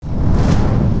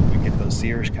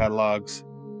Sears catalogs,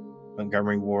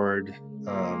 Montgomery Ward,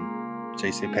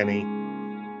 J.C. Penney.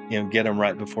 Get them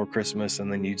right before Christmas,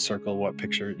 and then you'd circle what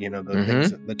picture, the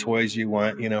things, the toys you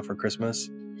want, for Christmas.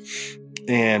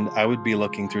 And I would be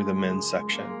looking through the men's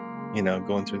section,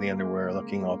 going through the underwear,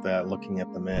 looking at that, looking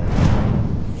at the men.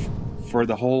 For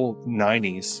the whole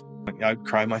 90s, I'd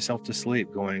cry myself to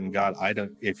sleep going, God,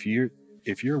 if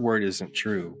your word isn't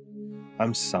true,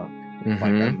 I'm sunk.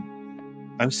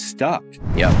 I'm stuck.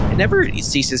 Yeah. It never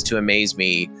ceases to amaze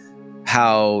me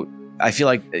how I feel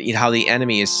like how the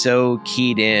enemy is so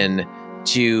keyed in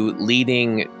to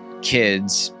leading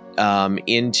kids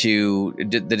into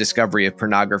the discovery of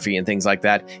pornography and things like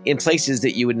that in places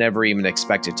that you would never even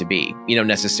expect it to be,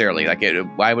 necessarily. Like,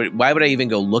 why would I even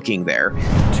go looking there?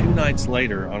 2 nights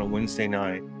later, on a Wednesday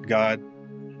night, God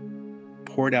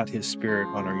poured out his spirit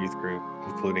on our youth group,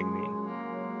 including me.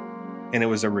 And it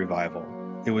was a revival.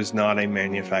 It was not a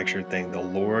manufactured thing. The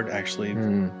Lord actually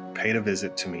paid a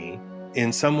visit to me.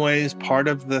 In some ways, part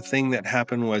of the thing that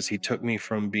happened was he took me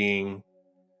from being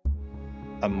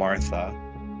a Martha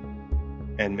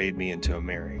and made me into a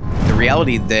Mary. The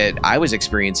reality that I was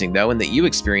experiencing, though, and that you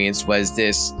experienced was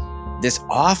this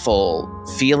awful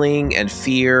feeling and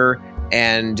fear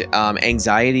and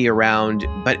anxiety around,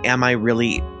 but am I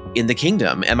really in the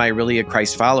kingdom? Am I really a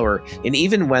Christ follower? And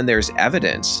even when there's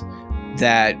evidence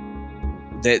that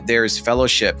there's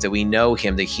fellowship, that we know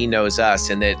him, that he knows us,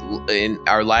 and that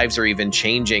our lives are even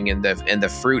changing, and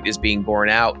the fruit is being borne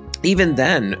out, even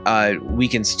then, we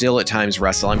can still at times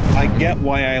wrestle. I get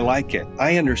why I like it.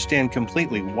 I understand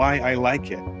completely why I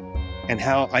like it and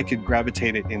how I could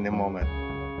gravitate it in the moment.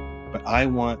 But I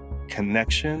want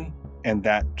connection, and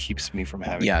that keeps me from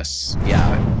having it. Yes.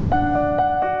 Yeah.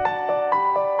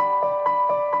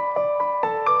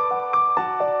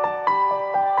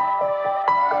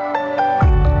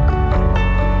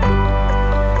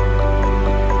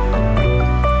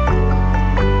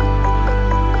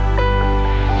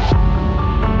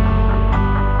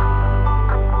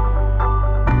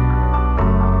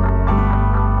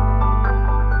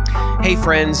 Hey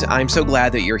friends, I'm so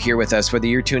glad that you're here with us, whether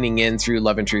you're tuning in through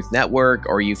Love and Truth Network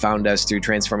or you found us through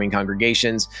Transforming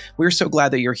Congregations. We're so glad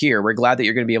that you're here. We're glad that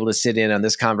you're going to be able to sit in on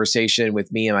this conversation with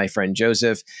me and my friend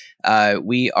Joseph.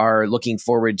 We are looking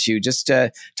forward to just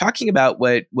talking about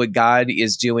what God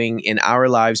is doing in our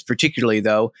lives, particularly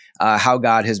though, how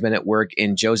God has been at work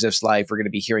in Joseph's life. We're going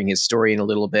to be hearing his story in a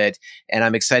little bit, and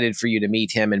I'm excited for you to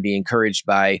meet him and be encouraged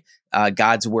by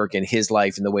God's work in his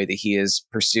life and the way that he has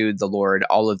pursued the Lord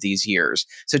all of these years.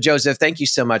 So Joseph, thank you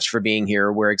so much for being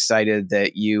here. We're excited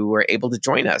that you were able to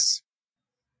join us.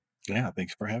 Yeah,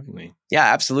 thanks for having me. Yeah,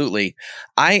 absolutely.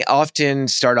 I often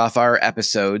start off our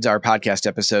podcast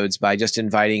episodes, by just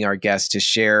inviting our guests to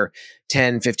share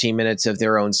 10, 15 minutes of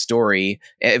their own story.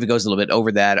 If it goes a little bit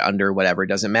over that, under, whatever, it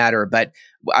doesn't matter. But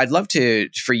I'd love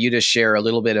for you to share a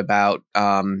little bit about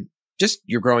just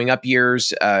your growing up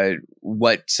years,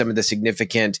 what some of the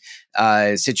significant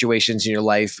situations in your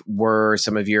life were,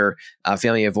 some of your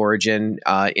family of origin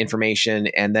information,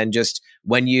 and then just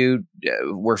when you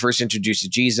were first introduced to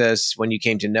Jesus, when you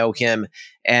came to know him,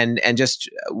 and just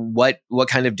what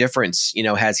kind of difference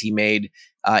has he made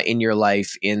in your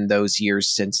life in those years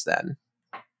since then.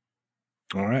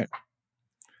 All right.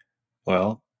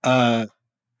 Well, and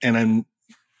I'm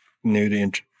new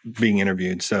to being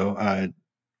interviewed, so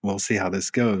we'll see how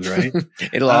this goes, right?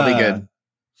 It'll all be good.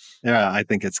 Yeah, I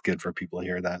think it's good for people to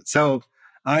hear that. So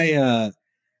I'm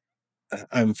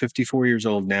 54 years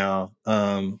old now.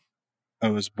 I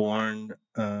was born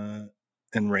and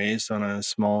raised on a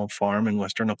small farm in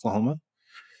western Oklahoma.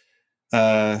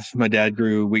 My dad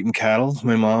grew wheat and cattle.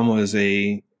 My mom was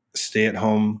a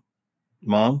stay-at-home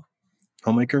mom,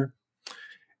 homemaker,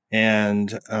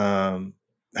 and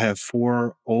have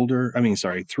three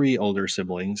older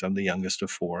siblings. I'm the youngest of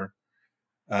four.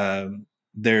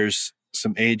 There's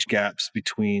some age gaps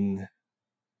between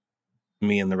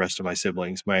me and the rest of my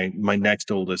siblings. My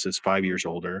next oldest is 5 years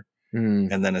older,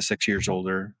 and then a 6 years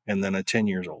older, and then a 10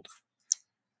 years older.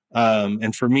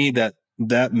 And for me, that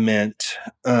meant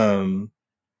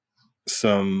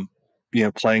some,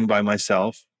 playing by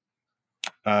myself,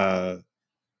 not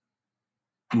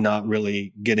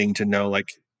really getting to know,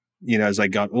 as I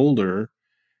got older,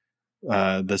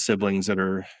 the siblings that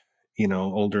are,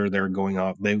 older, they're going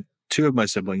off. Two of my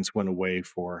siblings went away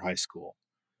for high school.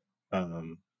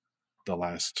 The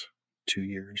last 2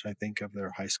 years, I think, of their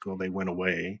high school, they went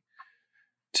away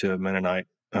to Mennonite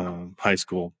high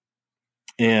school.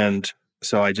 And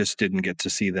so I just didn't get to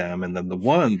see them. And then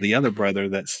the other brother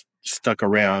that's stuck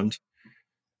around,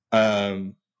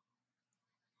 to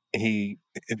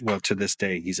this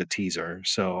day, he's a teaser.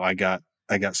 So I got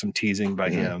got some teasing by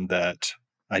him that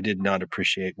I did not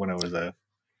appreciate when I was a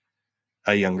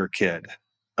younger kid.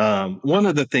 One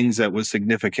of the things that was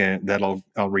significant that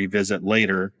I'll revisit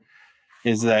later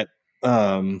is that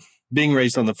being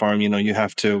raised on the farm, you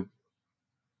have to,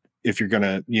 if you're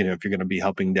gonna be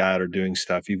helping dad or doing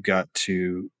stuff, you've got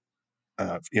to,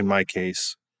 in my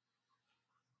case,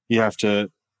 you have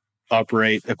to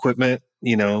operate equipment,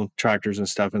 tractors and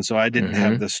stuff. And so I didn't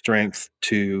have the strength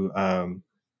to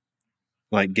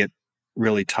like get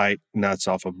really tight nuts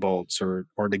off of bolts or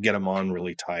to get them on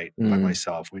really tight by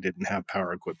myself. We didn't have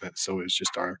power equipment. So it was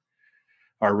just our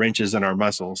wrenches and our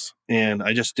muscles. And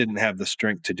I just didn't have the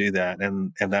strength to do that.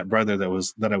 And that brother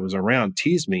that I was around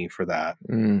teased me for that.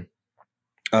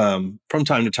 From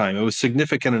time to time. It was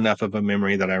significant enough of a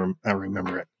memory that I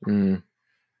remember it.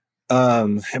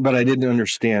 But I didn't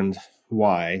understand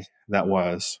why that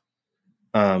was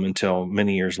until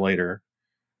many years later.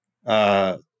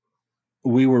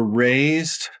 We were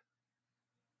raised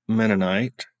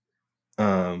Mennonite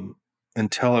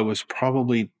until I was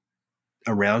probably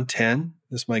around 10,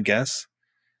 is my guess.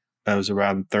 I was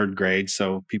around third grade,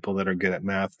 so people that are good at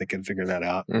math, they can figure that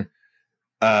out.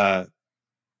 And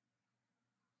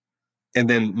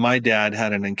then my dad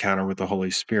had an encounter with the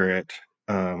Holy Spirit.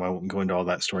 I won't go into all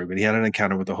that story, but he had an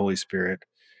encounter with the Holy Spirit,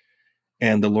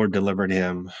 and the Lord delivered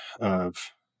him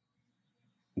of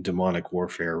demonic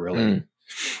warfare, really.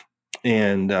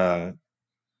 And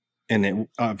it,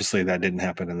 obviously that didn't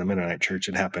happen in the Mennonite church.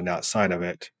 It happened outside of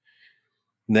it.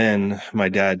 Then my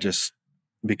dad just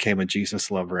became a Jesus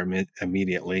lover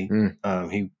immediately.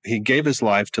 He gave his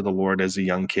life to the Lord as a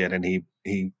young kid, and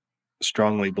he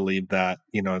strongly believed that,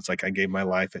 it's like, I gave my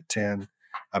life at 10.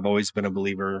 I've always been a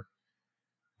believer,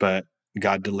 but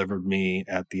God delivered me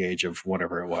at the age of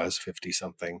whatever it was, 50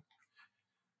 something.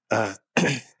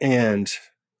 And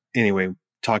anyway,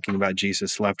 talking about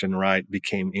Jesus left and right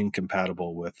became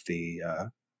incompatible with the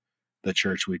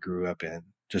church we grew up in.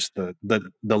 Just the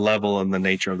level and the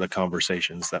nature of the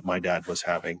conversations that my dad was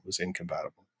having was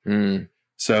incompatible.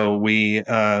 So we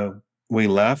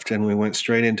left and we went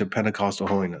straight into Pentecostal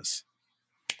holiness.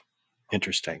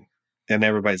 Interesting. And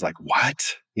everybody's like,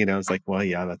 what? It's like, well,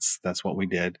 yeah, that's what we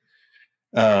did.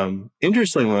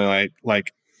 Interestingly,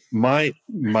 like my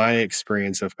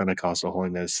experience of Pentecostal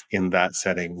holiness in that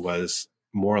setting was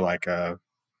more like a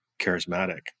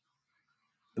charismatic.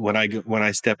 When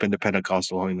I step into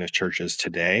Pentecostal holiness churches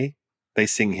today, they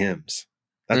sing hymns.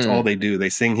 That's all they do. They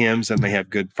sing hymns and they have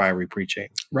good fiery preaching.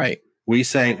 Right. We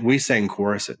sang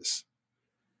choruses.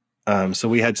 So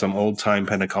we had some old time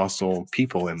Pentecostal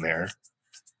people in there.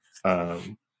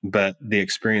 But the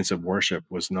experience of worship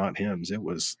was not hymns. It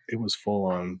was full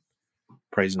on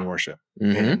praise and worship.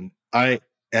 And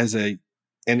and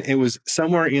it was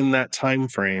somewhere in that time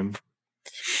frame,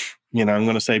 I'm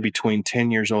going to say between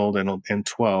 10 years old and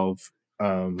 12,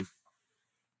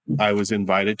 I was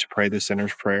invited to pray the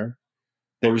sinner's prayer.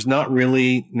 There was not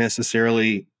really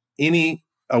necessarily any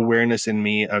awareness in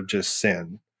me of just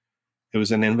sin. It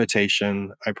was an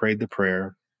invitation. I prayed the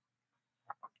prayer.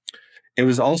 It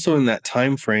was also in that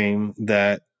time frame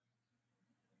that,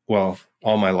 well,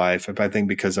 all my life, I think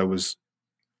because I was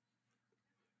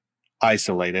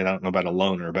isolated, I don't know about a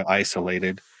loner, but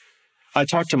isolated, I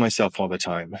talked to myself all the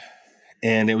time.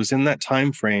 And it was in that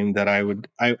time frame that I would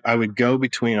go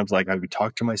between, I would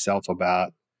talk to myself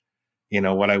about,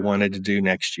 what I wanted to do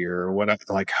next year, or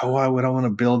how would I want to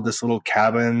build this little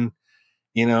cabin,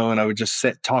 and I would just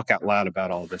talk out loud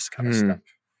about all this kind of stuff.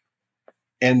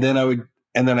 And then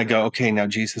I go, okay, now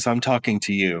Jesus, I'm talking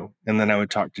to you. And then I would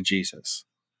talk to Jesus.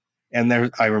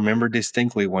 And I remember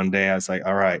distinctly one day, I was like,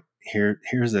 all right,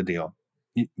 here's the deal.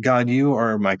 God, you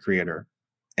are my creator.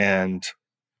 And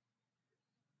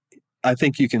I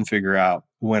think you can figure out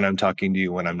when I'm talking to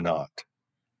you, when I'm not.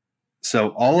 So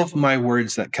all of my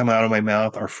words that come out of my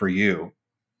mouth are for you.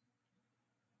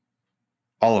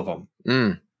 All of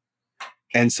them.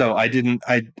 And so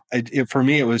for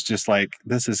me, it was just like,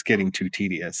 this is getting too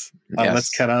tedious.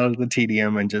 Let's cut out the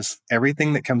tedium and just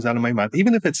everything that comes out of my mouth,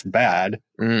 even if it's bad,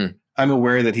 I'm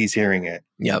aware that he's hearing it.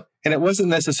 Yep. And it wasn't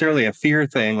necessarily a fear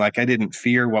thing. Like, I didn't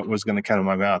fear what was going to come out of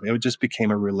my mouth. It just became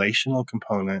a relational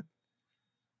component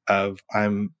of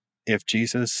if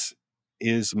Jesus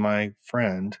is my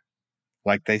friend,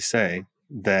 like they say,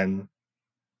 then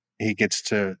he gets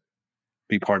to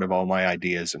be part of all my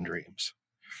ideas and dreams.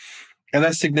 And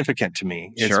that's significant to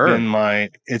me.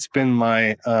 It's been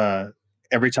my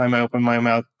every time I open my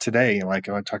mouth today, like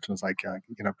I talk to him, it's like,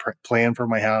 plan for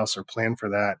my house or plan for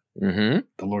that. The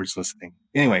Lord's listening.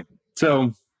 Anyway,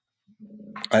 so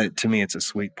to me, it's a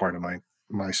sweet part of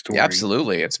my story. Yeah,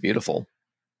 absolutely. It's beautiful.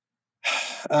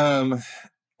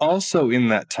 Also in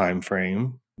that time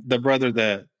frame, the brother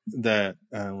that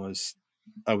I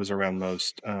was around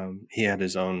most, he had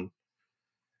his own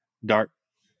dark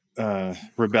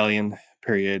rebellion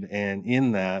period, and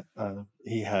in that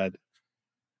he had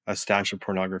a stash of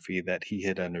pornography that he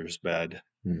hid under his bed,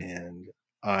 and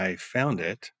I found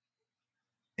it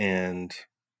and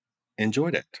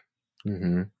enjoyed it.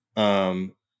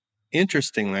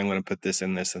 Interestingly, I'm going to put this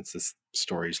in this since this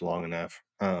story's long enough.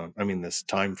 This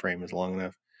time frame is long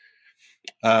enough.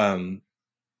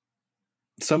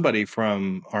 Somebody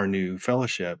from our new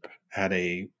fellowship had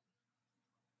a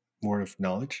word of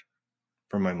knowledge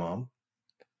from my mom.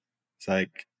 It's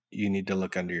like, you need to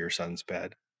look under your son's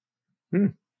bed.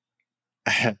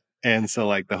 And so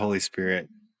like the Holy Spirit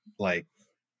like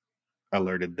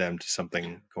alerted them to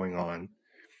something going on,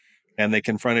 and they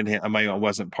confronted him. I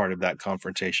wasn't part of that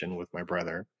confrontation with my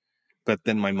brother, but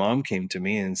then my mom came to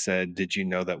me and said, "Did you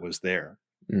know that was there?"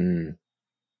 And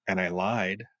I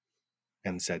lied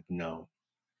and said, "No."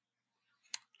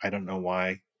 I don't know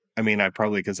why. I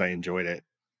probably because I enjoyed it,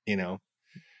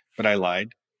 but I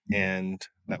lied, and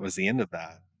that was the end of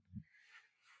that.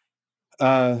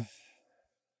 I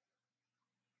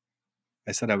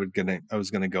said I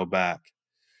was gonna go back.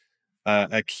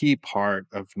 A key part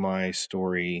of my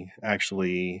story,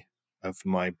 actually, of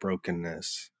my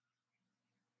brokenness,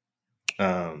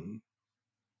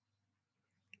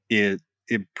 it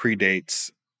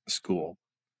predates school.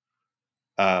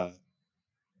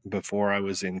 Before I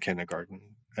was in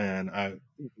kindergarten, and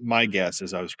my guess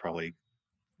is I was probably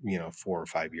 4 or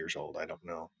 5 years old. I don't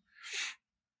know.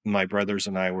 My brothers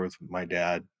and I were with my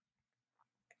dad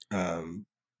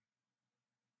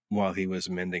while he was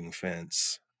mending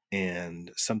fence,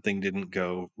 and something didn't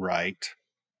go right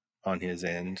on his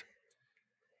end.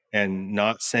 And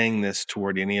not saying this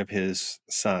toward any of his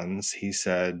sons, he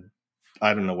said,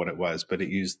 I don't know what it was, but it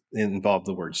involved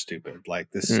the word stupid,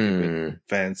 like this stupid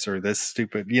fence or this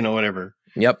stupid, whatever.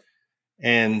 Yep.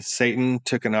 And Satan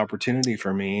took an opportunity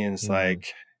for me, and it's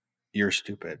like, you're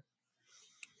stupid.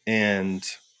 And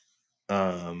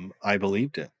I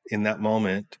believed it. In that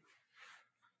moment,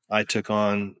 I took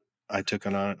on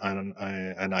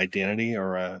an identity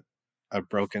or a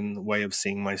broken way of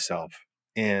seeing myself.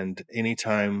 And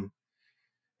anytime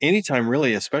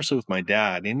really, especially with my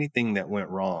dad, anything that went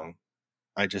wrong,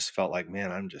 I just felt like, man,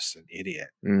 I'm just an idiot.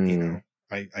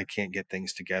 I can't get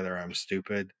things together. I'm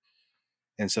stupid.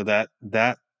 And so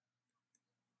that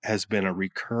has been a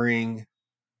recurring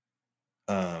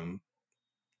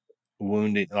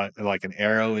wounding, like an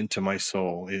arrow into my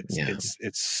soul.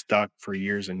 It's stuck for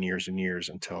years and years and years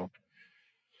until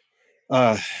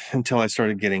I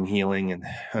started getting healing and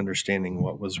understanding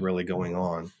what was really going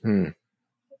on.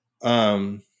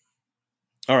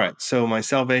 All right. So my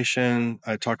salvation,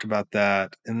 I talked about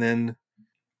that. And then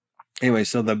anyway,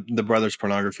 so the brother's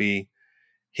pornography,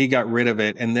 he got rid of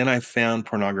it. And then I found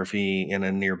pornography in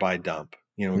a nearby dump.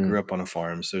 Grew up on a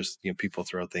farm. So there's, people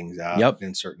throw things out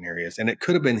in certain areas, and it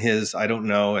could have been his, I don't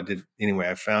know.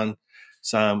 I found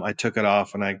some, I took it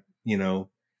off, and I,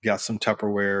 got some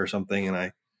Tupperware or something.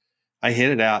 And I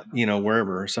hid it out,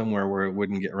 somewhere where it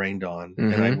wouldn't get rained on.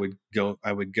 And I would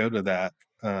go to that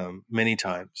many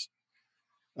times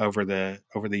over the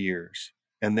years.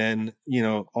 And then,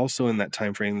 also in that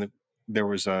time frame, there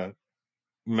was a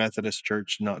Methodist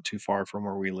church not too far from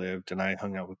where we lived, and I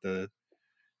hung out with the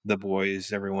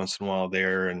boys every once in a while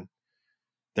there, and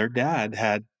their dad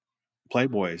had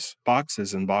Playboys,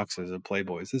 boxes and boxes of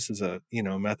Playboys. This is a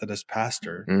Methodist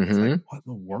pastor. It's like, what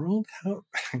in the world? How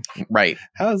right?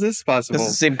 How is this possible?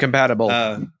 Doesn't seem compatible.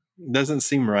 Doesn't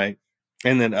seem right.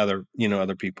 And then other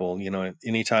people,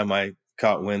 anytime I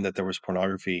caught wind that there was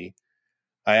pornography,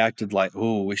 I acted like,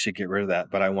 oh, we should get rid of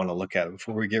that, but I want to look at it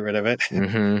before we get rid of it.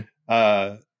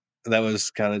 That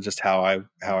was kind of just how I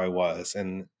was.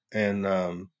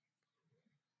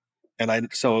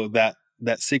 So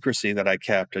that secrecy that I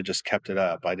kept, I just kept it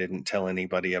up. I didn't tell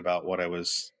anybody about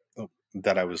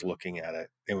that I was looking at it.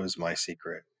 It was my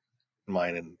secret,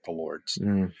 mine and the Lord's,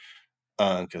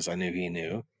 because I knew He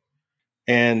knew.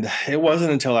 And it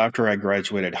wasn't until after I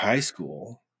graduated high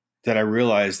school that I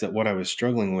realized that what I was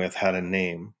struggling with had a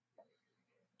name,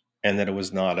 and that it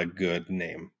was not a good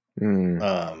name.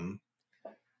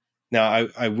 Now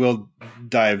I will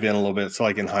dive in a little bit. So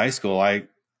like in high school, I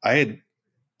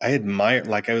admired,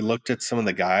 like I looked at some of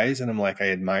the guys, and I'm like, I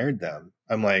admired them.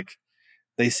 I'm like,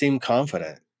 they seem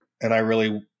confident. And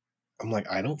I'm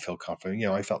like, I don't feel confident.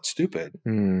 I felt stupid.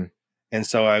 And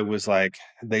so I was like,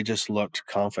 they just looked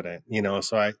confident,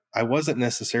 so I wasn't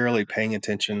necessarily paying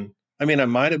attention. I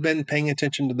might have been paying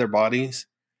attention to their bodies.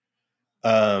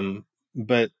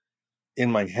 But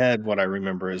in my head, what I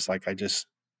remember is like, I just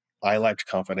I lacked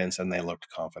confidence and they looked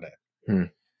confident. Hmm.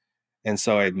 And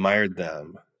so I admired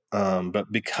them.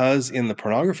 But because in the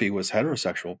pornography was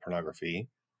heterosexual pornography,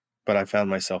 but I found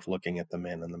myself looking at the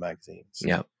men in the magazines.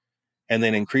 Yeah. And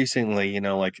then increasingly,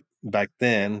 like back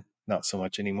then, not so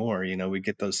much anymore, we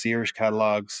get those Sears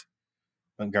catalogs,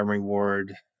 Montgomery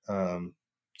Ward,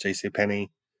 J.C.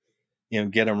 Penney,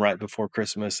 get them right before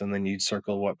Christmas. And then you'd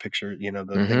circle what picture,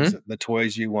 the things, the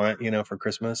toys you want, for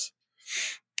Christmas.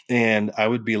 And I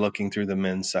would be looking through the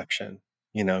men's section,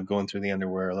 going through the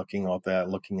underwear, looking at that,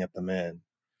 looking at the men.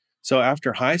 So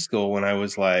after high school, when I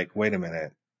was like, wait a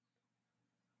minute,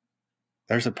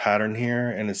 there's a pattern here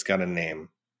and it's got a name.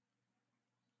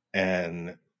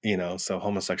 And, so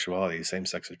homosexuality,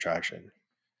 same-sex attraction.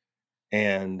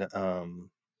 And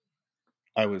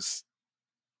I was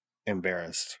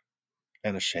embarrassed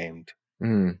and ashamed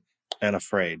and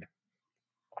afraid.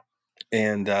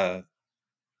 And I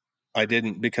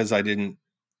didn't,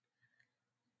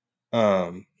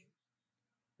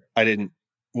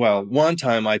 well, one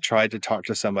time I tried to talk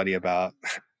to somebody about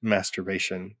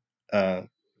masturbation,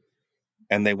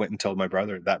 and they went and told my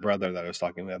brother that I was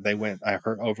talking about. I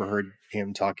overheard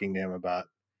him talking to him about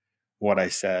what I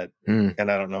said. And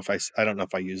I don't know if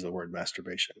I used the word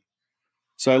masturbation.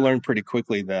 So I learned pretty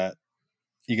quickly that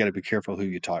you got to be careful who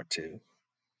you talk to.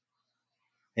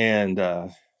 And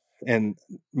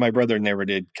my brother never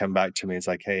did come back to me. It's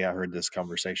like, hey, I heard this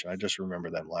conversation. I just remember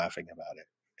them laughing about it.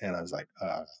 And I was like,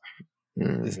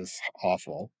 this is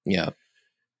awful. Yeah.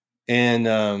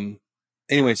 And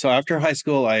anyway, so after high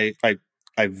school, I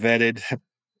vetted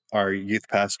our youth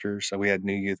pastors. So we had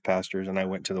new youth pastors, and I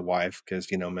went to the wife because,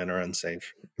 men are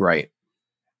unsafe. Right.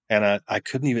 And I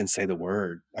couldn't even say the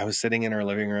word. I was sitting in her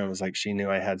living room. It was like, she knew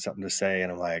I had something to say.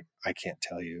 And I'm like, I can't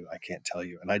tell you.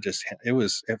 And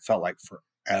it felt like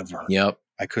forever. Yep.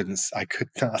 I could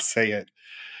not say it.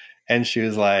 And she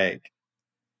was like,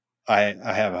 I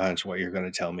have a hunch what you're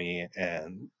going to tell me.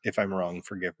 And if I'm wrong,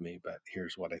 forgive me, but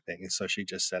here's what I think. And so she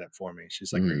just said it for me.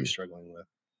 She's like, are you struggling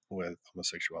with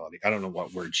homosexuality? I don't know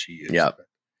what word she used. Yep.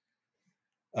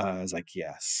 But I was like,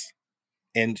 yes.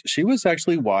 And she was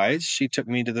actually wise. She took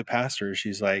me to the pastor.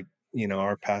 She's like,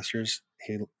 our pastors,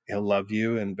 he'll love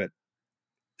you. But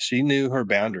she knew her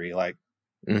boundary. Like,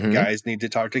 guys need to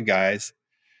talk to guys.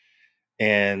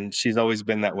 And she's always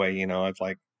been that way.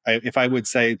 If I would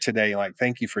say today, like,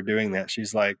 thank you for doing that,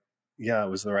 she's like, yeah, it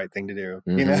was the right thing to do,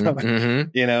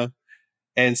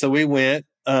 And so we went.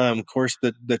 Of course,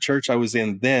 the church I was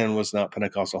in then was not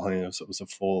Pentecostal Holiness. It was a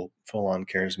full on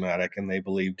charismatic, and they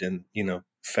believed in,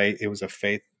 faith. It was a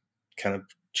faith kind of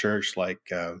church, like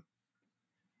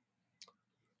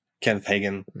Kenneth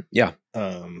Hagin. Yeah.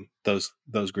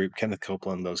 Those group, Kenneth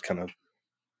Copeland, those kind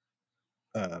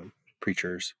of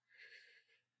preachers.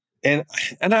 And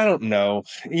I don't know,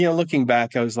 looking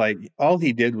back, I was like, all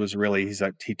he did was really,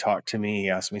 he talked to me, he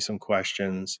asked me some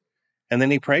questions, and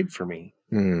then he prayed for me.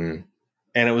 And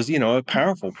it was, a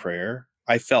powerful prayer.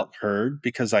 I felt heard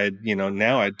because I had,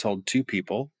 now I'd told two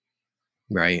people.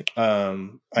 Right. I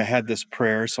had this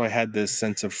prayer. So I had this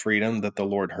sense of freedom that the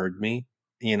Lord heard me,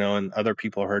 and other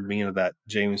people heard me, that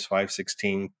James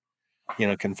 5:16,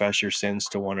 confess your sins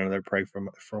to one another, pray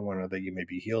for one another, you may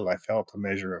be healed. I felt a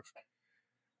measure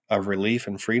of relief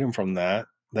and freedom from that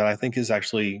I think is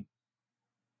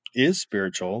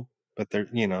spiritual, but there,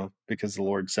 because the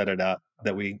Lord set it up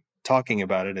that we talking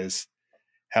about it is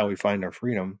how we find our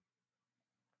freedom.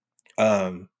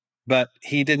 But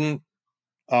he didn't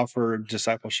offer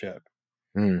discipleship.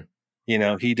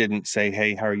 He didn't say,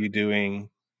 hey, how are you doing?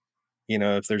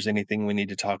 If there's anything we need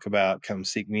to talk about, come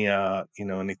seek me out,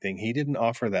 anything. He didn't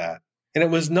offer that. And it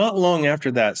was not long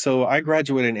after that. So I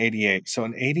graduated in 88. So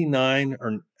in 89,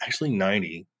 or actually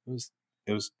 90,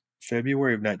 it was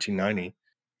February of 1990.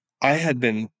 I had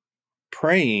been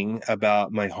praying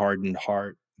about my hardened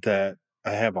heart, that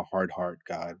I have a hard heart,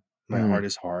 God. My heart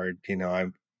is hard. I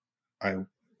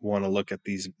want to look at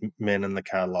these men in the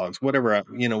catalogs, whatever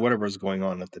was going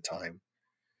on at the time.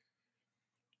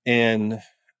 And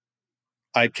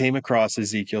I came across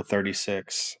Ezekiel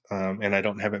 36, and I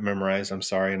don't have it memorized. I'm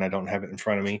sorry. And I don't have it in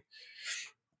front of me.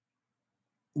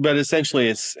 But essentially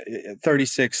it's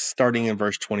 36 starting in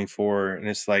verse 24. And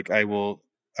it's like, I will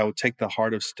take the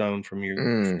heart of stone from you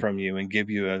and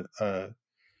give you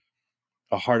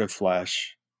a heart of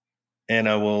flesh, and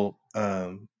I will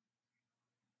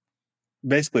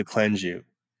basically cleanse you.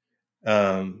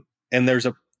 And there's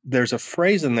a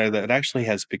phrase in there that actually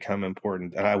has become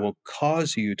important, that I will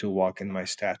cause you to walk in my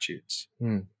statutes,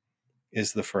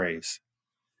 is the phrase.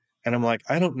 And I'm like,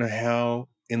 I don't know how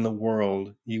in the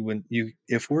world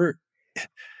if we're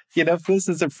if this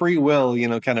is a free will,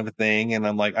 kind of a thing, and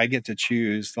I'm like, I get to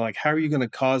choose, like, how are you going to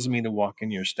cause me to walk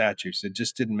in your statutes? It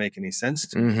just didn't make any sense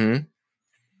to me.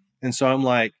 And so I'm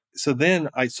like,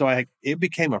 it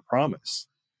became a promise.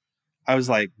 I was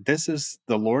like, the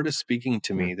Lord is speaking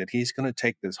to me that he's going to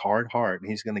take this hard heart and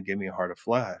he's going to give me a heart of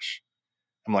flesh.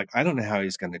 I'm like, I don't know how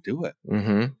he's going to do it.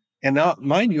 And now,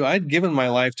 mind you, I'd given my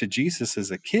life to Jesus as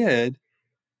a kid,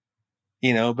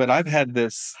 but I've had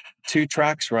this 2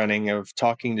 tracks running of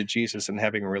talking to Jesus and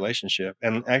having a relationship,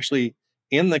 and actually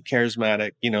in the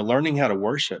charismatic, learning how to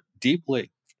worship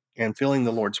deeply and feeling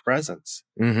the Lord's presence,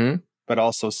 but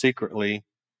also secretly,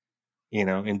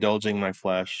 indulging my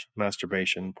flesh,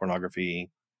 masturbation,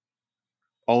 pornography,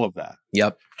 all of that.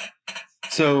 Yep.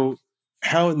 So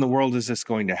how in the world is this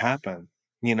going to happen?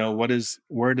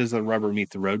 Where does the rubber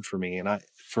meet the road for me? And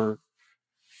for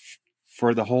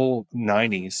the whole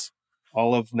 90s,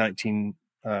 all of the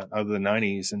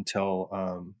 90s until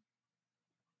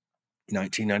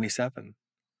 1997,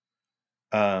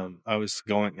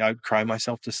 I'd cry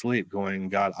myself to sleep going,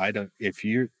 God, if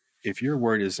your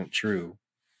word isn't true,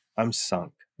 I'm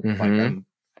sunk. Like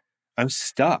I'm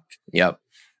stuck. Yep.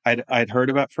 I'd heard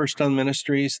about First Stone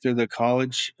Ministries through the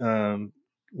college.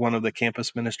 One of the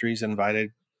campus ministries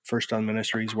invited First Stone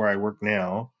Ministries, where I work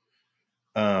now,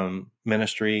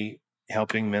 ministry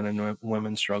helping men and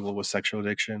women struggle with sexual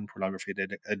addiction, pornography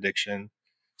addiction.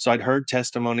 So I'd heard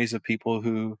testimonies of people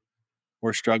who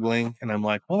were struggling, and I'm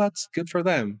like, well, that's good for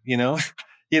them,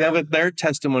 but their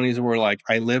testimonies were like,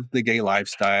 I lived the gay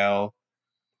lifestyle.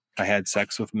 I had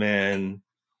sex with men.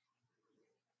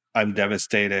 I'm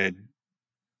devastated.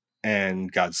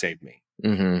 And God saved me.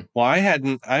 Well,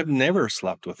 I've never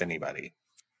slept with anybody.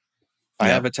 I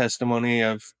have a testimony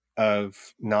of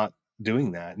not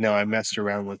doing that. No, I messed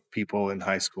around with people in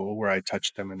high school where I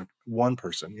touched them one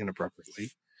person inappropriately.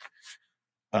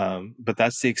 But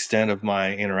that's the extent of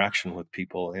my interaction with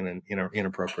people in an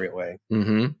inappropriate way.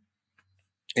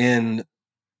 And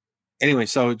anyway,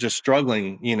 so just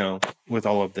struggling, with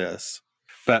all of this.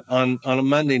 But on a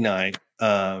Monday night,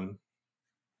 I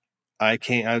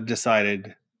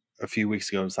decided a few weeks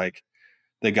ago, it's like,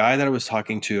 the guy that I was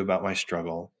talking to about my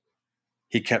struggle,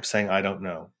 he kept saying, I don't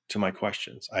know, to my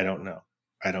questions. I don't know.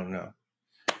 I don't know.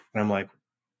 And I'm like,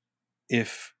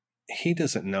 if he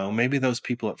doesn't know, maybe those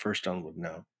people at First Stone would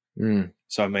know.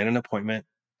 So I made an appointment.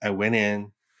 I went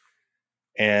in,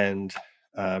 and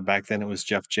back then it was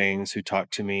Jeff James who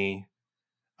talked to me.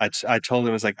 I told him,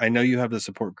 I was like, I know you have the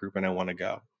support group and I want to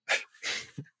go.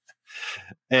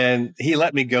 And he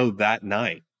let me go that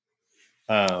night.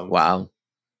 Wow.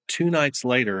 2 nights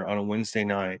later, on a Wednesday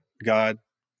night, God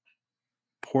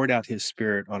poured out his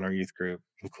spirit on our youth group,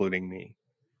 including me.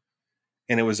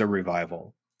 And it was a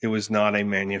revival. It was not a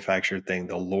manufactured thing.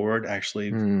 The Lord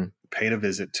actually paid a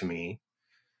visit to me.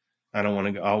 I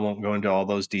won't go into all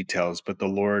those details, but the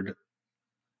Lord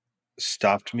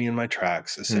stopped me in my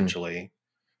tracks, essentially.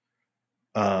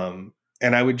 And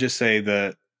I would just say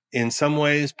that in some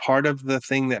ways, part of the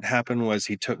thing that happened was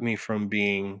he took me from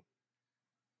being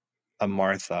a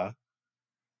Martha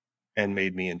and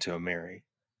made me into a Mary.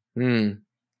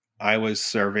 I was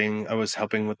serving. I was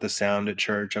helping with the sound at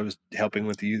church. I was helping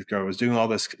with the youth group. I was doing all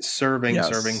this serving.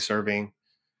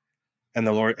 And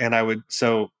the Lord, I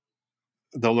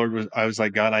was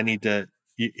like, God, I need to,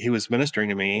 he was ministering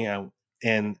to me.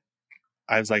 And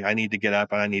I was like, I need to get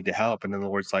up and I need to help. And then the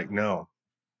Lord's like, no,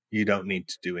 you don't need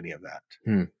to do any of that.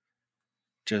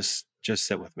 Just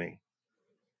sit with me.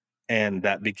 And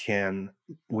that began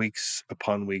weeks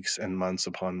upon weeks and months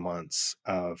upon months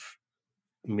of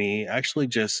me actually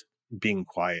just being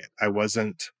quiet. I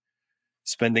wasn't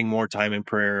spending more time in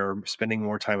prayer or spending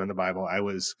more time in the Bible. I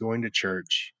was going to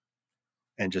church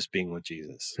and just being with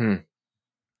Jesus. And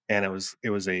it was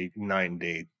a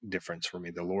 9-day difference for me.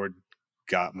 The Lord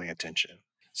got my attention.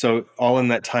 So all in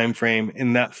that time frame,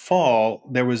 in that fall,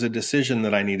 there was a decision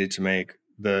that I needed to make.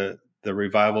 The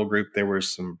revival group, there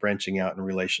was some branching out in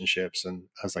relationships. And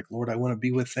I was like, Lord, I want to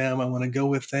be with them. I want to go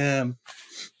with them.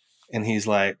 And he's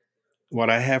like, what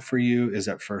I have for you is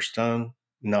at First Stone,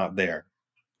 not there.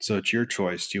 So it's your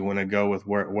choice. Do you want to go with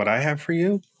what I have for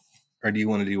you, or do you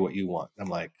want to do what you want? I'm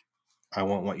like, I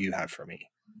want what you have for me.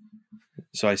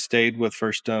 So I stayed with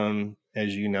First Stone,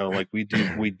 as you know, like we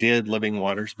did Living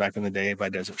Waters back in the day by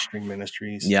Desert Stream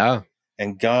Ministries. Yeah.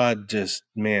 And God just,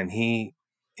 man, he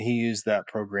used that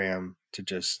program to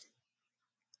just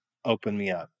open me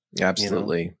up.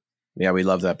 Absolutely. Yeah, we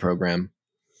love that program.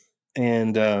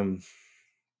 And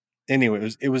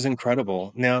anyway, it was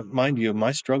incredible. Now, mind you,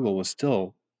 my struggle was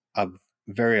still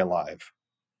very alive.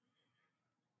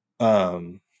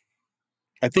 I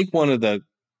think one of the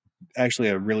actually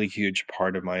a really huge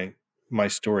part of my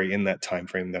story in that time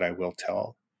frame that I will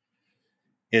tell,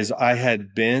 is I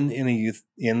had been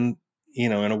in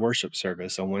a worship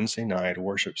service, a Wednesday night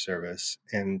worship service,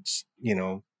 and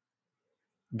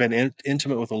been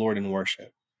intimate with the Lord in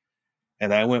worship.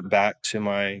 And I went back to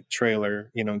my trailer,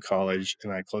 in college,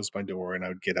 and I closed my door, and I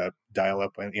would get up, dial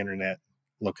up on the internet,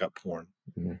 look up porn.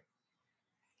 Mm-hmm.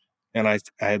 And I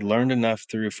had learned enough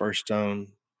through First Stone,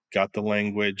 got the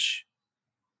language,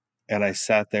 and I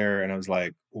sat there and I was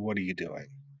like, what are you doing?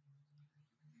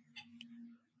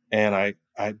 And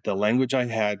the language I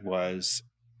had was,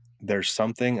 there's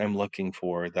something I'm looking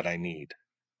for that I need.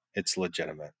 It's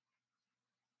legitimate.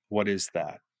 What is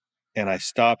that? And I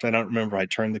stopped. I don't remember if I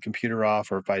turned the computer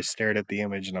off or if I stared at the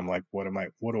image, and I'm like, what do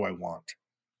I want?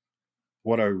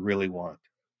 What do I really want?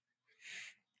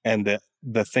 And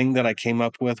the thing that I came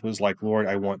up with was like, Lord,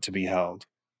 I want to be held.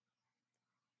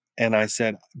 And I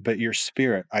said, but your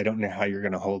spirit, I don't know how you're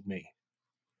going to hold me.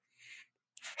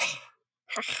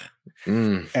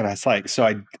 And I was like,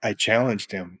 so I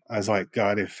challenged him. I was like,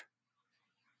 God,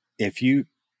 if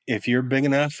you're big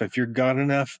enough, if you're God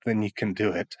enough, then you can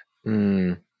do it.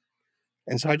 And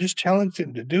so I just challenged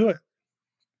him to do it.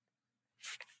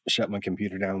 Shut my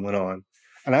computer down, went on.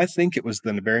 And I think it was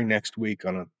the very next week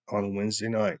on a Wednesday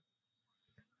night.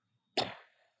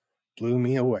 Blew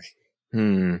me away.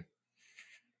 We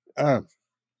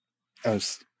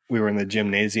were in the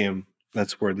gymnasium.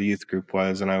 That's where the youth group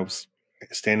was. And I was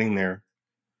standing there.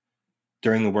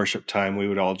 During the worship time, we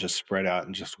would all just spread out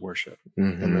and just worship.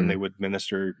 And then they would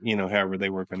minister, however they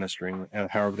were ministering,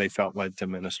 however they felt led to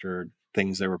minister,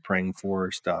 things they were praying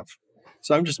for, stuff.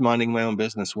 So I'm just minding my own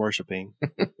business, worshiping.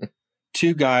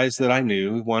 Two guys that I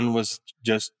knew, one was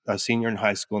just a senior in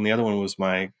high school, and the other one was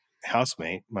my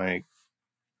housemate, my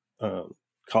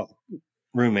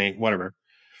roommate, whatever.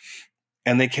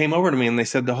 And they came over to me and they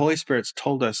said, the Holy Spirit's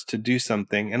told us to do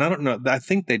something. And I don't know, I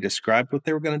think they described what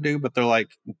they were going to do, but they're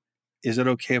like, is it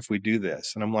okay if we do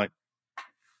this? And I'm like,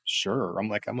 sure.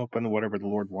 I'm open to whatever the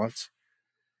Lord wants.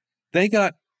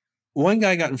 One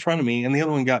guy got in front of me and the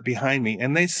other one got behind me,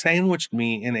 and they sandwiched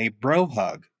me in a bro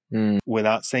hug.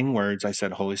 Without saying words, I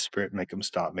said, Holy Spirit, make him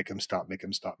stop, make him stop, make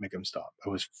him stop, make him stop. I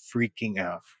was freaking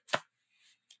out.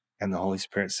 And the Holy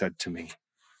Spirit said to me,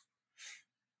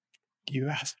 you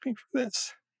asked me for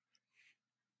this.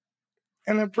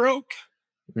 And I broke.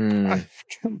 I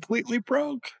completely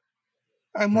broke.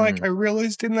 I'm like, I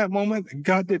realized in that moment that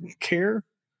God didn't care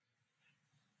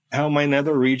how my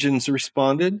nether regions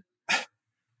responded.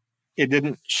 It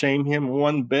didn't shame him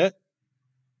one bit,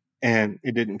 and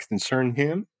it didn't concern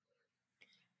him.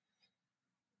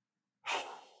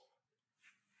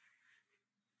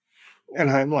 And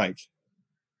I'm like,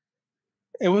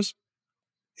 it was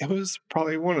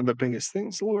probably one of the biggest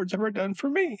things the Lord's ever done for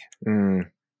me. It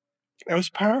was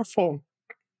powerful.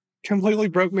 Completely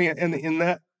broke me.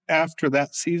 And after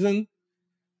that season,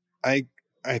 I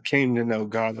came to know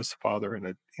God as Father in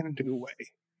a new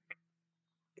way.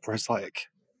 Where it's like,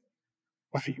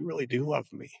 wow, you really do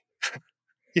love me.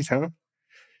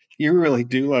 You really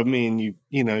do love me, and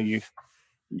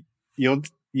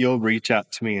you'll reach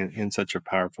out to me in such a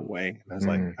powerful way. And I was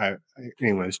like,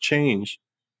 anyways, change.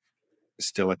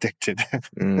 Still addicted.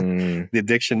 The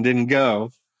addiction didn't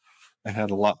go. I've had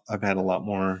a lot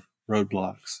more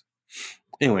roadblocks.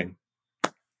 Anyway, a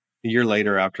year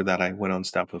later after that, I went on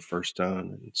staff with First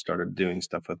Stone and started doing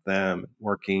stuff with them,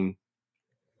 working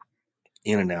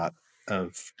in and out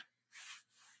of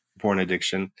porn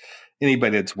addiction.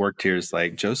 Anybody that's worked here is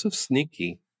like, Joseph's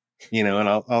sneaky, and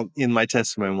I'll in my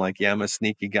testimony, I'm like, yeah, I'm a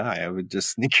sneaky guy. I would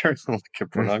just sneak around and look at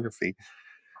pornography.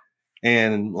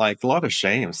 And like a lot of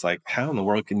shame. It's like, how in the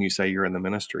world can you say you're in the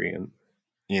ministry and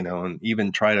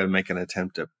even try to make an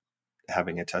attempt at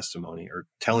having a testimony or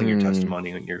telling your testimony,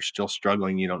 and you're still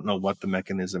struggling. You don't know what the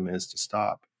mechanism is to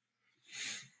stop.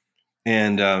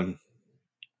 And I'm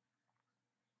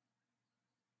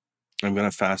going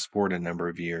to fast forward a number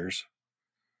of years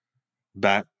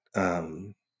back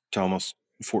to almost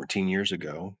 14 years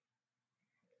ago.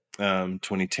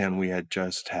 2010, we had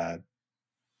just had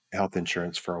health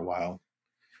insurance for a while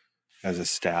as a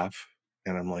staff.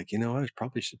 And I'm like, I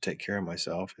probably should take care of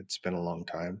myself. It's been a long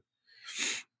time.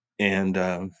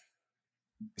 And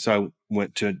so I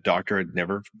went to a doctor I'd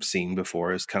never seen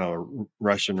before. It's kind of a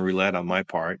Russian roulette on my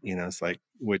part. It's like,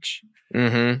 which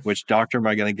doctor am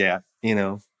I going to get?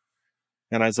 And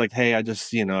I was like, hey, I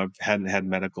just, I hadn't had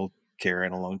medical care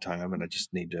in a long time, and I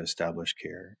just need to establish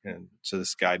care. And so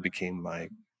this guy became my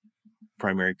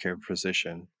primary care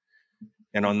physician.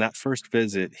 And on that first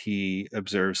visit, he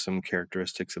observed some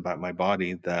characteristics about my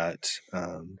body that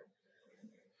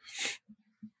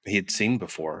he had seen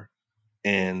before.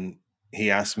 And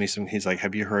he asked me he's like,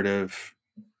 have you heard of,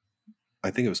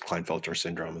 I think it was Klinefelter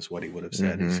syndrome is what he would have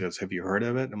said. He says, have you heard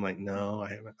of it? I'm like, no, I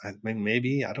haven't. I mean,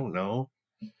 maybe, I don't know.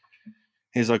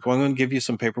 He's like, well, I'm going to give you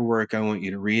some paperwork. I want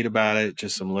you to read about it,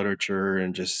 just some literature,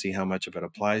 and just see how much of it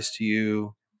applies to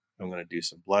you. I'm going to do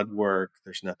some blood work.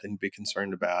 There's nothing to be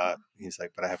concerned about. He's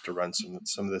like, but I have to run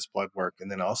some of this blood work,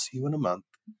 and then I'll see you in a month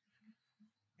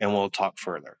and we'll talk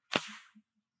further.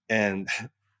 And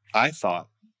I thought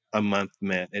a month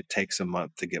meant it takes a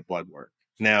month to get blood work.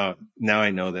 Now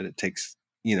I know that it takes,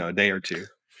 a day or two.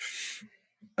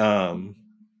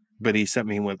 But he sent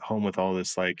me home with all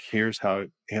this, like, here's how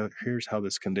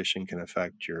this condition can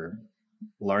affect your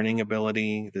learning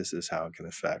ability. This is how it can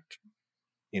affect,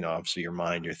 obviously your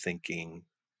mind, your thinking,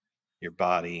 your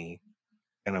body.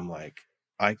 And I'm like,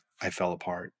 I fell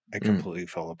apart. I completely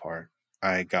fell apart.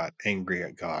 I got angry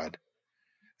at God.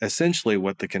 Essentially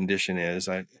what the condition is,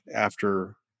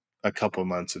 after a couple of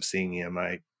months of seeing him,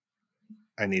 I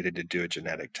needed to do a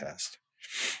genetic test.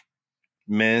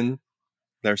 Men,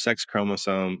 their sex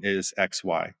chromosome is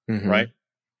XY, right?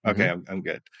 Okay, I'm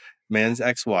good. Men's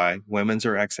XY, women's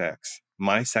are XX.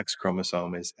 My sex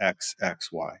chromosome is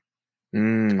XXY.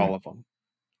 All of them.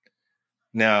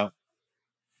 Now,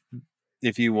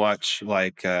 if you watch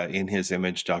like In His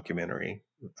Image documentary,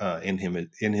 in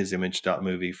His Image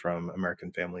movie from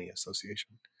American Family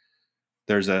Association,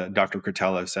 there's a Dr.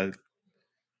 Cortello said,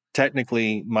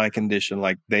 technically my condition,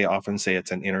 like they often say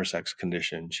it's an intersex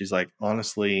condition. She's like,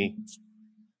 honestly,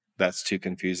 that's too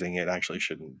confusing. It actually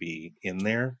shouldn't be in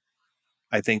there.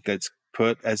 I think that's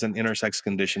put as an intersex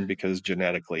condition because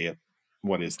genetically,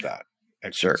 what is that?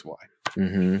 XXY.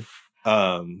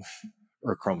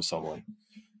 Or chromosomally.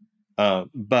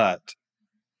 But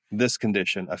this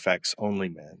condition affects only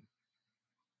men.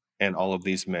 And all of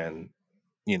these men,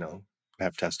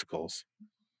 have testicles.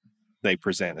 They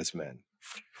present as men.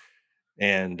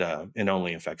 And it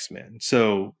only affects men.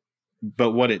 So,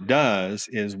 but what it does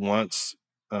is once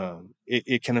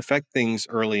it can affect things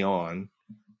early on,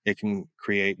 it can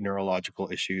create neurological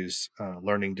issues,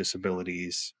 learning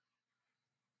disabilities,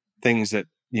 things that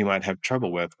you might have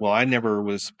trouble with. Well, I never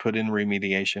was put in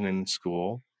remediation in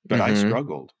school, but I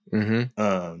struggled.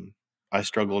 I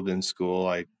struggled in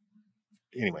school.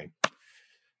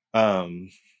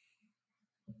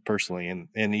 Personally,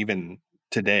 and even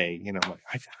today, like,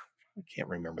 I can't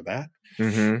remember that.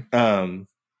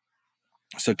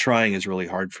 So trying is really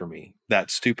hard for me.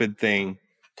 That stupid thing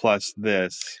plus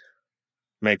this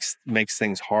makes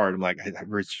things hard. I'm like,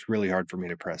 it's really hard for me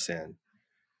to press in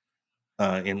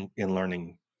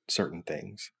learning certain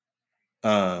things.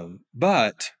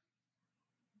 But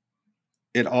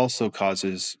it also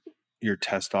causes your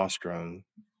testosterone.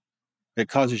 It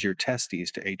causes your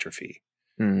testes to atrophy.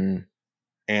 And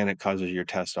it causes your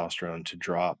testosterone to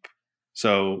drop.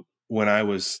 So when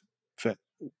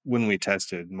we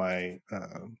tested my,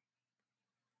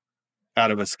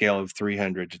 out of a scale of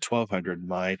 300 to 1200,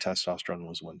 my testosterone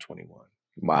was 121.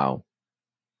 Wow.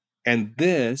 And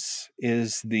this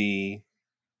is the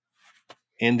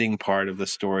ending part of the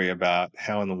story about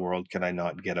how in the world can I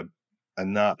not get a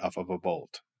nut off of a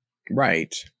bolt?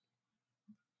 Right.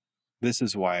 This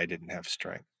is why I didn't have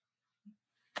strength.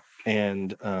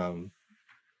 And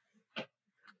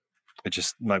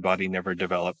my body never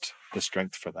developed the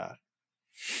strength for that.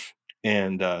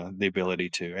 And the ability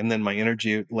to. And then my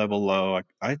energy level low.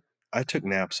 I took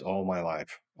naps all my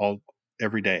life,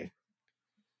 every day.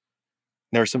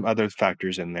 There are some other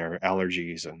factors in there,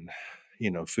 allergies and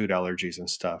food allergies and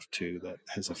stuff too, that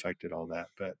has affected all that.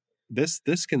 But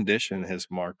this condition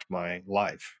has marked my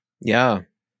life. Yeah.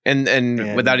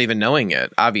 And without even knowing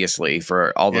it, obviously,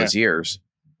 for all those years.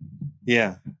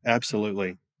 Yeah,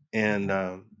 absolutely.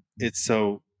 And it's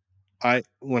so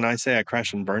when I say I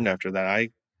crashed and burned after that,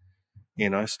 I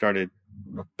started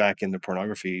back into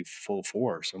pornography full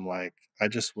force. I'm like, I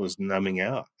just was numbing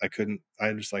out. I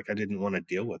didn't want to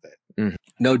deal with it.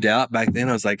 No doubt back then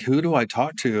I was like, who do I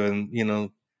talk to?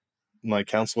 And, my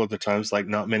counselor at the time was like,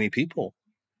 not many people.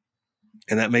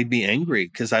 And that made me angry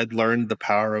because I'd learned the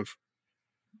power of,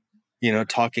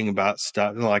 talking about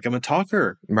stuff. Like, I'm a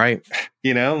talker. Right.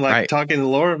 Talking to the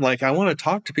Lord. I'm like, I want to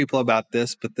talk to people about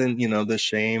this, but then, the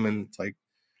shame, and it's like,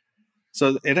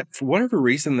 so for whatever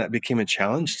reason that became a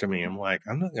challenge to me. I'm like,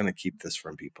 I'm not going to keep this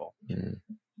from people,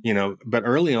 but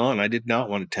early on, I did not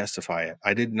want to testify it.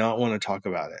 I did not want to talk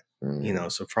about it,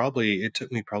 so it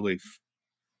took me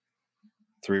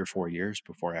 3 or 4 years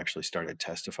before I actually started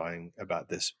testifying about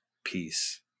this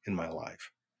piece in my life.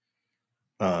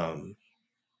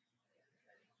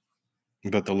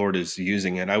 But the Lord is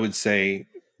using it. I would say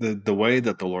the way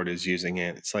that the Lord is using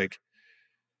it, it's like,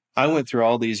 I went through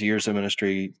all these years of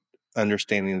ministry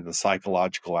understanding the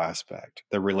psychological aspect,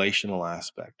 the relational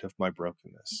aspect of my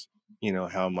brokenness,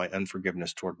 how my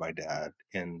unforgiveness toward my dad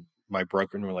and my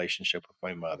broken relationship with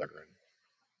my mother and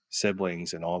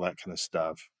siblings and all that kind of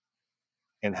stuff.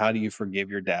 And how do you forgive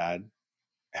your dad?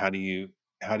 How do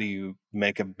you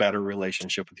make a better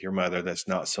relationship with your mother that's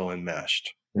not so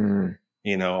enmeshed?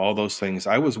 All those things.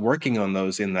 I was working on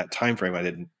those in that time frame. I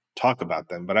didn't talk about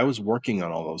them, but I was working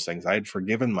on all those things. I had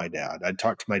forgiven my dad. I'd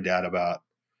talked to my dad about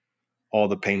all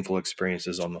the painful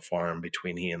experiences on the farm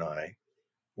between he and I,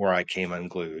 where I came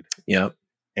unglued. Yep.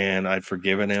 And I'd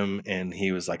forgiven him, and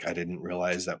he was like, I didn't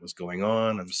realize that was going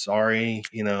on. I'm sorry,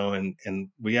 and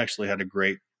we actually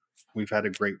we've had a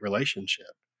great relationship.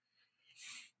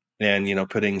 And,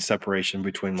 putting separation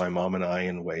between my mom and I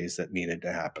in ways that needed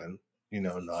to happen,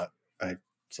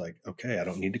 it's like, okay, I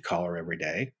don't need to call her every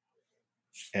day.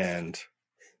 And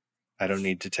I don't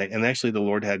need to take, and actually the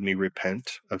Lord had me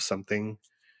repent of something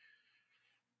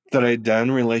that I'd done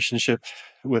in relationship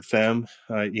with them,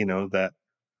 that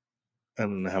I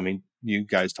don't know how many you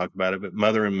guys talk about it, but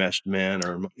mother enmeshed men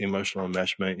or emotional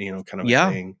enmeshment, kind of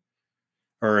a thing,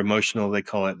 or emotional, they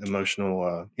call it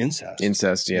emotional incest.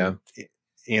 Incest, yeah.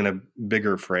 In a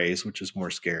bigger phrase, which is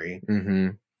more scary.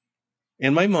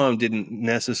 And my mom didn't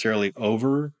necessarily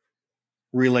over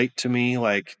relate to me.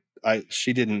 Like I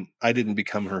didn't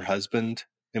become her husband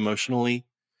emotionally.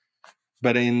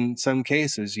 But in some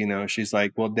cases, she's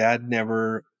like, well, dad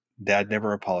never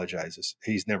apologizes.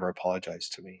 He's never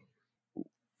apologized to me.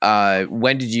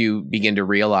 When did you begin to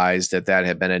realize that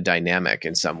had been a dynamic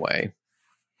in some way?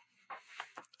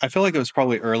 I feel like it was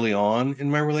probably early on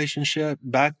in my relationship,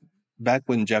 back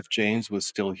when Jeff James was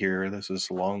still here. This was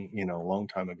a long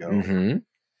time ago.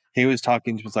 He was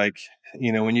talking to us like,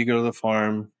 when you go to the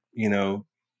farm,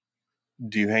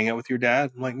 do you hang out with your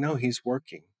dad? I'm like, no, he's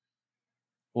working.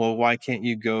 Well, why can't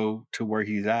you go to where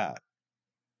he's at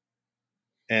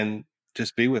and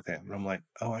just be with him? And I'm like,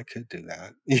 oh, I could do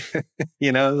that.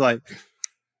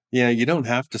 You don't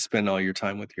have to spend all your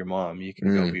time with your mom. You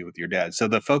can go be with your dad. So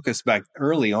the focus back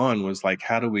early on was like,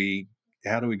 how do we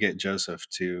get Joseph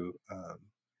to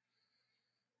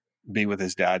be with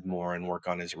his dad more and work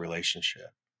on his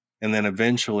relationship? And then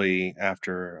eventually,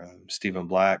 after Stephen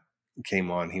Black came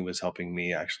on, he was helping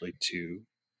me to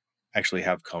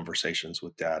have conversations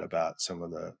with dad about some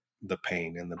of the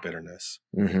pain and the bitterness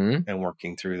and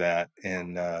working through that.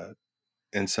 And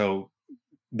so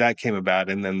that came about.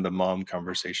 And then the mom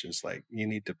conversations, like, you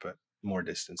need to put more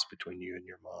distance between you and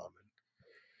your mom.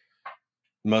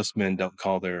 And most men don't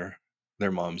call their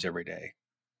moms every day.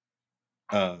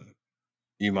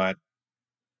 You might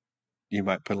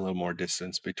put a little more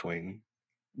distance between,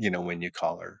 when you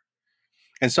call her.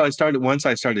 And so once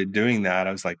I started doing that,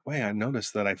 I was like, wait, I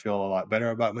noticed that I feel a lot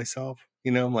better about myself.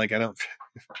 I'm like, I don't,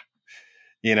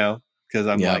 because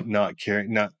I'm like not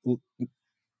caring,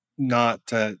 not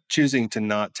choosing to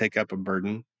not take up a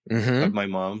burden of my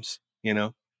mom's,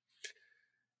 and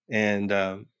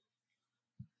there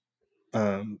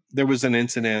was an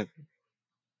incident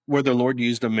where the Lord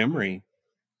used a memory,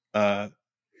 a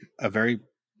very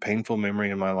painful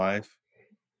memory in my life.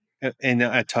 And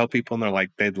I tell people and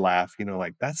they'd laugh,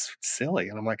 like, that's silly.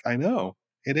 And I'm like, I know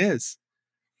it is.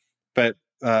 But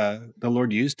the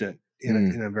Lord used it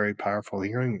in a very powerful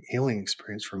healing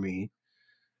experience for me.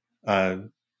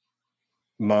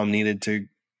 Mom needed to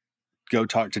go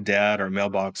talk to dad. Our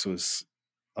mailbox was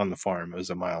on the farm. It was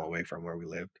a mile away from where we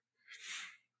lived.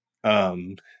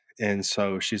 And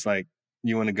so she's like,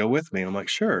 you want to go with me? And I'm like,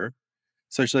 sure.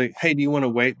 So she's like, hey, do you want to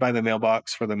wait by the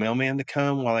mailbox for the mailman to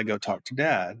come while I go talk to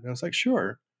dad? And I was like,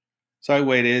 sure. So I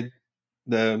waited.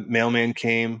 The mailman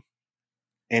came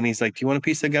and he's like, do you want a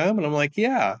piece of gum? And I'm like,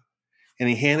 yeah. And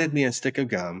he handed me a stick of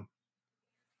gum.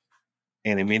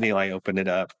 And immediately I opened it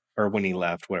up, or when he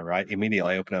left, whatever, I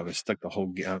immediately opened it up and stuck the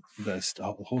whole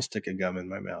stick of gum in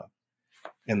my mouth.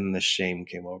 And then the shame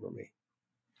came over me.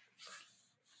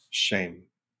 Shame.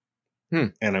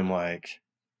 And I'm like,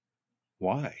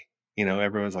 why?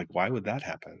 Everyone's like, why would that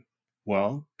happen?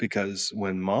 Well, because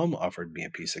when mom offered me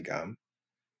a piece of gum,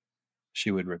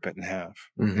 she would rip it in half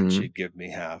and she'd give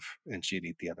me half and she'd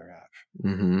eat the other half.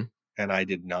 And I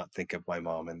did not think of my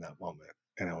mom in that moment.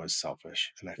 And I was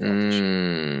selfish and I felt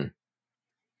ashamed.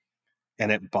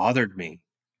 And it bothered me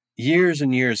years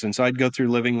and years. And so I'd go through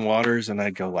Living Waters and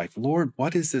I'd go like, Lord,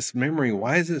 what is this memory?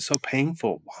 Why is it so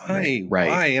painful? Why? Right.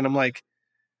 Why? And I'm like,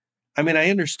 I mean, I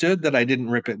understood that I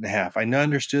didn't rip it in half. I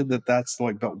understood that that's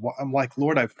like, but I'm like,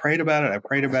 Lord, I've prayed about it.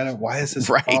 Why is this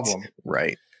a problem?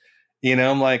 Right.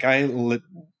 I'm like,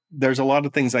 there's a lot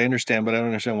of things I understand, but I don't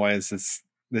understand why this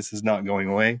is not going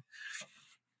away.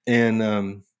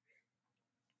 And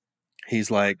he's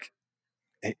like,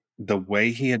 the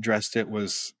way he addressed it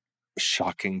was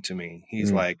shocking to me.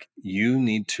 He's like, you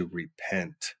need to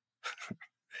repent.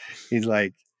 He's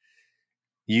like,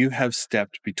 you have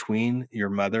stepped between your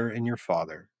mother and your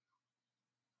father.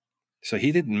 So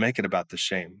he didn't make it about the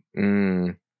shame.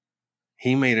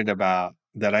 He made it about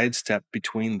that I had stepped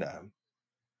between them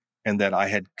and that I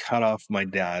had cut off my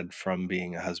dad from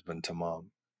being a husband to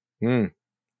mom. And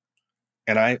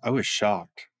I was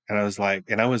shocked. And I was like,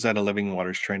 and I was at a Living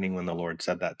Waters training when the Lord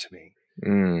said that to me.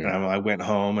 And I went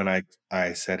home and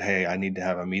I said, hey, I need to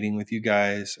have a meeting with you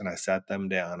guys. And I sat them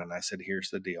down and I said, here's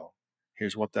the deal.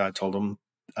 Here's what I told them.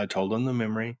 I told them the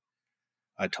memory.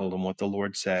 I told them what the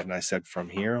Lord said. And I said, from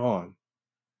here on,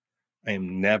 I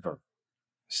am never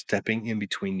stepping in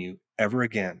between you ever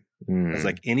again. I was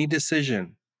like, any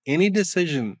decision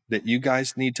that you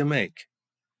guys need to make,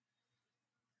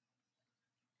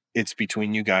 it's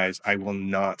between you guys. I will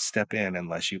not step in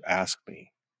unless you ask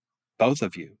me. Both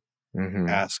of you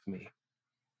ask me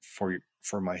for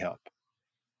my help.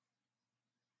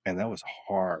 And that was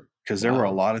hard because there were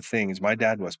a lot of things. My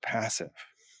dad was passive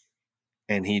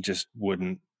and he just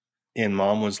wouldn't. And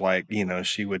mom was like,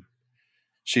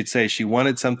 she'd say she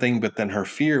wanted something, but then her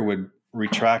fear would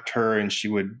retract her. And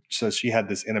so she had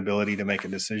this inability to make a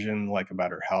decision like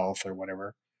about her health or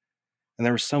whatever. And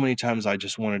there were so many times I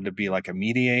just wanted to be like a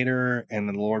mediator, and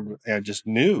the Lord, I just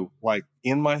knew like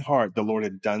in my heart, the Lord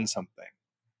had done something.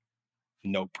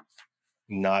 Nope,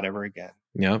 not ever again.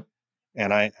 Yep.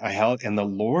 And I held, and the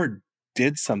Lord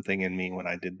did something in me when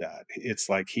I did that. It's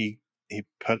like he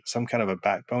put some kind of a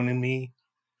backbone in me.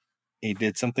 He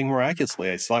did something miraculously.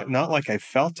 It's like, not like I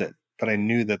felt it, but I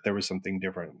knew that there was something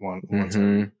different once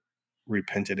I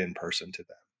repented in person to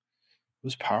them. It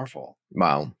was powerful.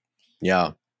 Wow.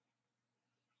 Yeah.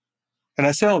 And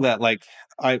I say all that, like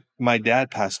my dad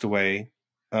passed away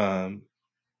 1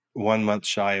 month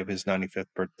shy of his 95th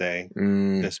birthday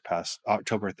this past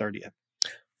October 30th.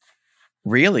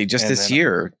 Really? Just this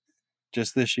year?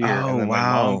 Just this year. Oh, and then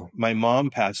wow. my mom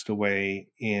passed away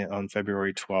on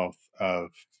February 12th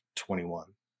of 21.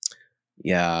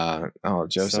 Yeah. Oh,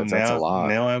 Joseph, So that's a lot.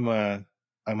 Now I'm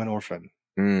an orphan.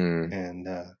 And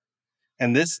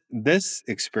this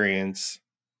experience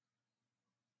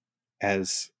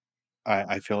has,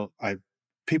 I feel,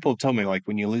 people tell me like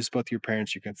when you lose both your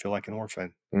parents, you can feel like an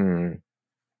orphan.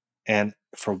 And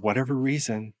for whatever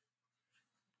reason,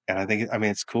 and I think,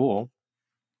 it's cool,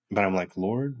 but I'm like,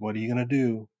 Lord, what are you going to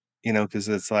do? Because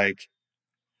it's like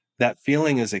that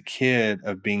feeling as a kid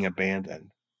of being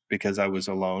abandoned because I was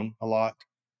alone a lot.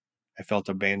 I felt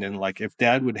abandoned. Like if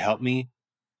dad would help me,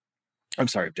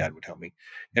 if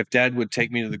dad would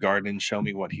take me to the garden and show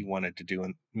me what he wanted to do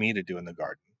and me to do in the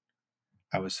garden,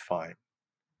 I was fine.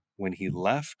 When he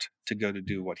left to go to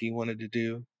do what he wanted to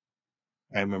do,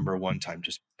 I remember one time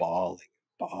just bawling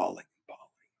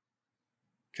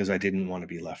because I didn't want to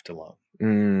be left alone.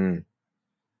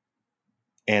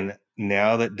 And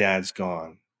now that dad's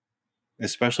gone,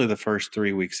 especially the first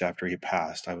 3 weeks after he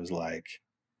passed, I was like,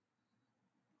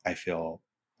 I feel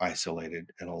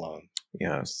isolated and alone.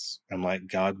 Yes. I'm like,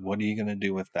 God, what are you going to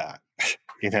do with that?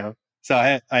 So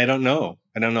I don't know.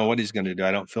 I don't know what he's going to do.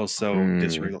 I don't feel so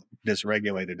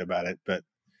dysregulated about it, but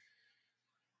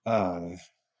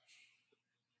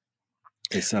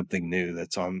it's something new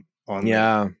that's on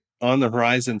the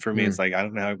horizon for me. It's like, I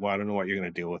don't know what you're going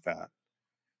to deal with that.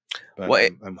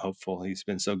 But I'm hopeful. He's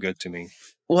been so good to me.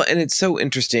 Well, and it's so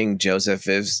interesting, Joseph,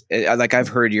 is like I've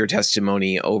heard your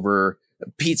testimony over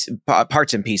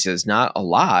parts and pieces, not a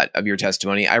lot of your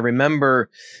testimony. I remember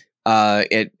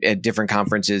at different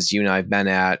conferences you and I've been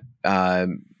at,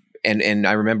 and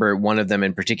I remember one of them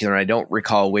in particular, and I don't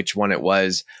recall which one it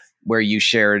was, where you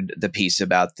shared the piece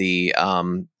about the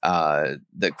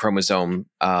chromosome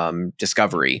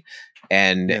discovery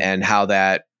and how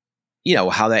that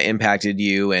how that impacted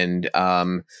you, and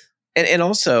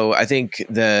also I think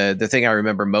the thing I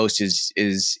remember most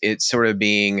is it sort of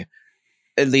being,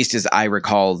 at least as I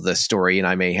recall the story, and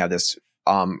I may have this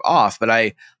off, but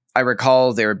I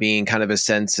recall there being kind of a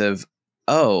sense of,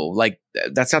 oh, like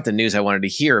that's not the news I wanted to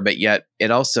hear, but yet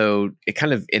it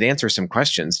answers some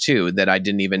questions too that I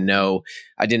didn't even know,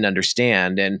 I didn't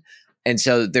understand, and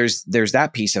so there's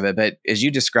that piece of it. But as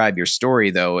you describe your story,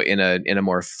 though, in a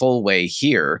more full way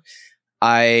here,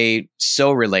 I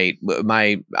so relate.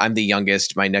 I'm the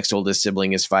youngest. My next oldest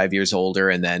sibling is 5 years older,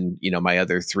 and then my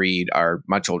other three are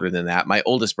much older than that. My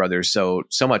oldest brother is so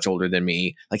much older than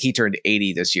me. Like he turned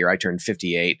 80 this year. I turned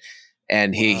 58,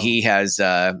 and he has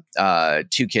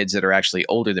 2 kids that are actually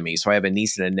older than me. So I have a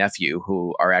niece and a nephew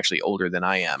who are actually older than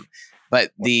I am.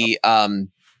 But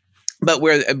but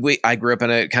I grew up in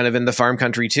a kind of in the farm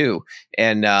country too,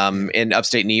 and in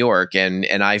upstate New York, and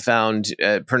I found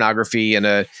pornography in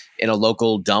a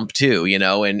local dump too,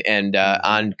 and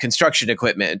on construction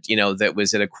equipment, that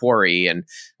was at a quarry, and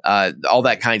all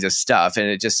that kinds of stuff. And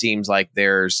it just seems like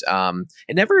there's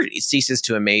it never ceases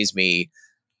to amaze me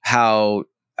how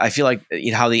I feel like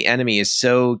how the enemy is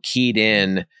so keyed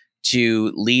in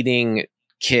to leading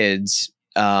kids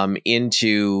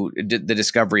into the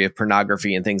discovery of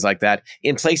pornography and things like that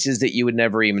in places that you would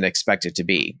never even expect it to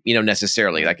be,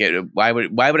 necessarily. Like, why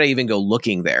would I even go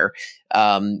looking there?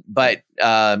 But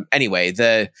anyway,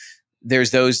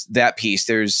 there's that piece.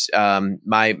 There's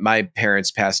my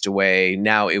parents passed away.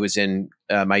 Now it was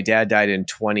my dad died in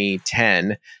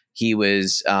 2010. He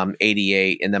was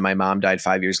 88, and then my mom died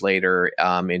 5 years later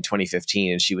in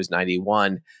 2015, and she was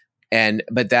 91.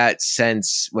 But that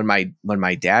sense when my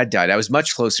dad died, I was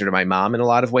much closer to my mom in a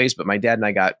lot of ways, but my dad and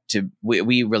I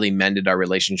we really mended our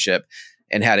relationship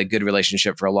and had a good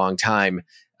relationship for a long time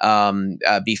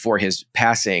before his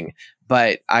passing.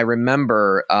 But I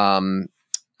remember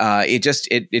it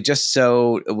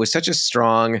was such a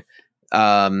strong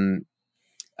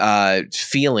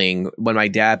feeling when my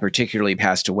dad particularly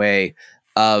passed away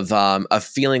of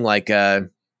feeling like I've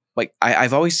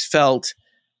always felt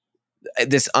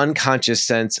this unconscious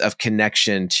sense of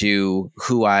connection to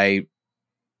who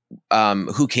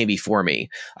came before me.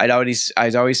 I'd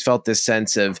always felt this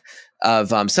sense of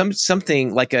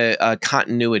something like a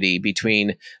continuity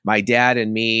between my dad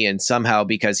and me, and somehow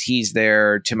because he's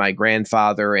there to my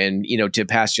grandfather and to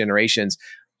past generations.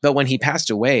 But when he passed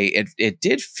away, it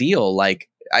did feel like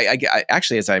I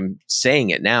actually, as I'm saying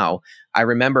it now, I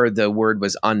remember the word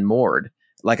was unmoored.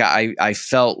 Like I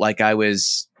felt like I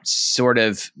was sort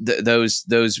of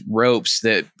those ropes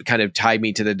that kind of tied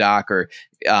me to the dock, or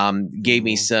gave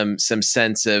me some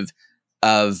sense of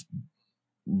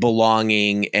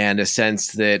belonging, and a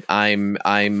sense that I'm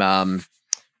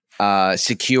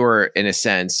secure in a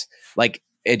sense. Like,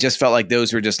 it just felt like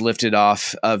those were just lifted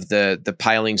off of the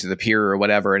pilings of the pier or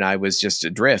whatever, and I was just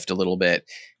adrift a little bit.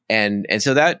 And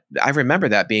so that I remember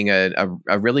that being a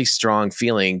really strong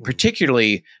feeling,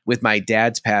 particularly with my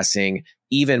dad's passing,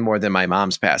 even more than my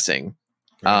mom's passing.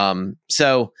 Right.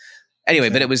 So anyway,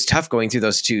 but it was tough going through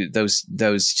those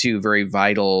two very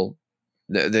vital.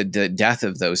 The death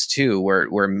of those two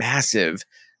were massive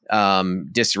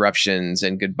disruptions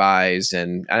and goodbyes,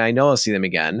 and I know I'll see them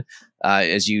again,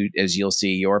 as you'll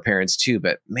see your parents too.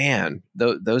 But man,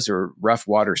 those are rough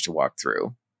waters to walk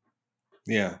through.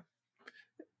 Yeah.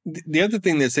 The other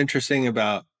thing that's interesting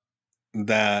about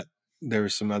that,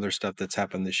 there's some other stuff that's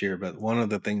happened this year, but one of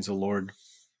the things the Lord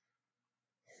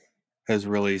has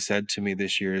really said to me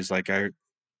this year is like,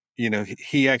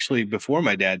 he actually, before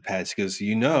my dad passed, he goes,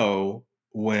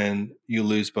 when you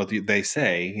lose both, they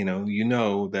say,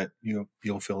 that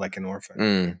you'll feel like an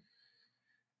orphan.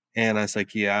 And I was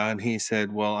like, yeah. And he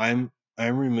said, well, I'm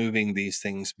removing these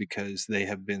things because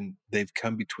they've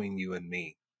come between you and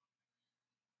me,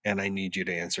 and I need you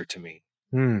to answer to me.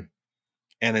 And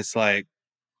it's like,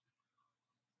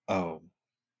 oh,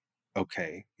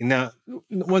 okay. Now,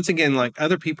 once again, like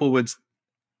other people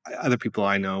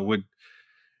I know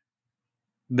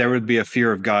there would be a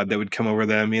fear of God that would come over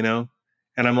them, and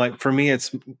I'm like, for me,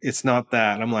 it's not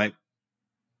that. I'm like,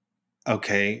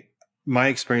 okay, my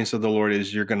experience of the Lord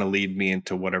is you're going to lead me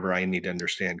into whatever I need to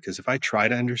understand. Because if I try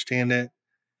to understand it,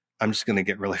 I'm just going to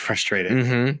get really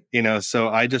frustrated, so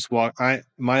I just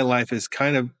my life is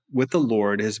kind of with the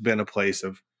Lord has been a place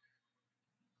of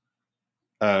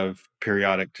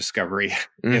periodic discovery,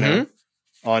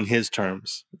 on his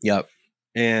terms. Yep.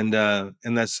 And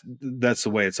that's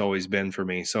the way it's always been for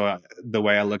me. So the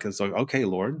way I look is like, okay,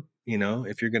 Lord,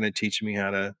 if you're going to teach me how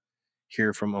to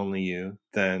hear from only you,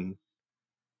 then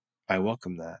I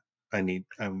welcome that. I'm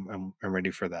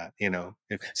ready for that.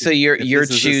 So you're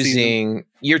choosing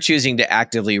to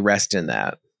actively rest in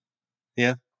that.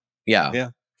 Yeah. Yeah. Yeah.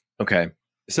 Okay.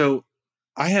 So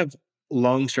I have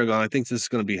long struggled. I think this is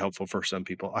going to be helpful for some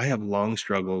people. I have long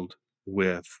struggled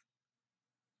with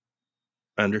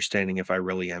understanding if I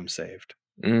really am saved.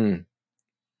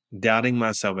 Doubting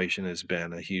my salvation has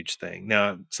been a huge thing.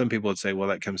 Now, some people would say, well,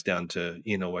 that comes down to,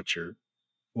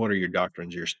 what are your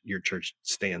doctrines your church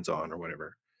stands on or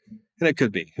whatever. And it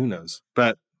could be, who knows?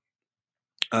 But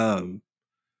when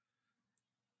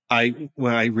I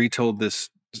told this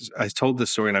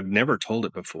story, and I've never told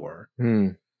it before.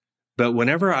 But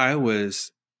whenever I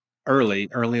was early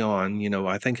on,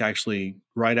 I think actually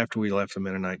right after we left the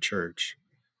Mennonite church,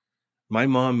 my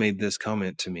mom made this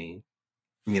comment to me.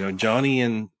 Johnny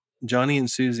and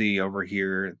Susie over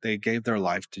here, they gave their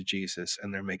life to Jesus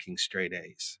and they're making straight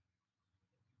A's.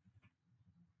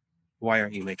 why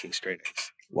aren't you making straight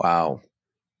A's? Wow.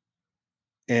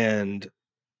 And,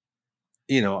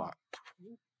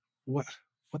 what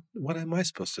am I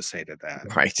supposed to say to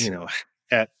that? Right.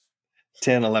 At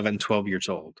 10, 11, 12 years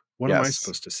old, what am I Yes.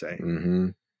 supposed to say? Mm-hmm.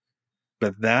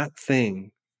 But that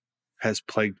thing has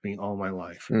plagued me all my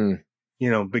life,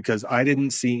 because I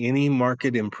didn't see any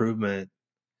market improvement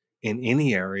in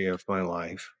any area of my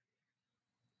life.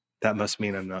 That must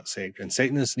mean I'm not saved. And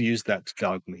Satan has used that to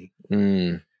dog me.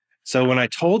 So when I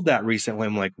told that recently,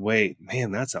 I'm like, wait, man,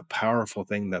 that's a powerful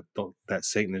thing that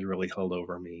Satan has really held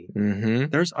over me.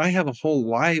 I have a whole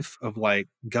life of like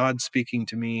God speaking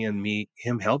to me and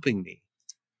him helping me,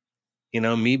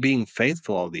 me being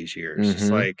faithful all these years. It's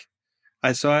like,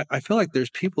 I feel like there's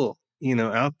people,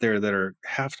 out there that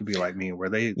have to be like me, where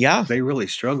they really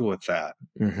struggle with that.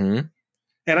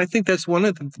 And I think that's one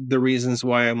of the reasons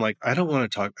why I'm like, I don't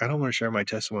want to share my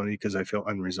testimony, because I feel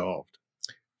unresolved.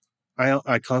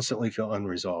 I constantly feel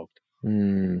unresolved.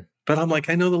 But I'm like,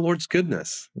 I know the Lord's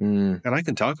goodness, and I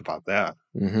can talk about that.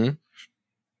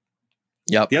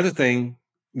 Yep. The other thing,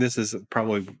 this is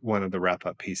probably one of the wrap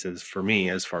up pieces for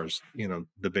me, as far as,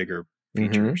 the bigger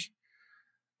features.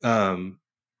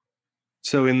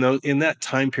 So in that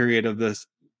time period of this,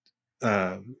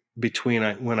 between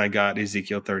when I got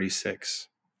Ezekiel 36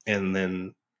 and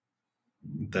then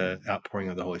the outpouring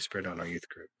of the Holy Spirit on our youth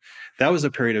group, that was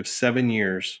a period of 7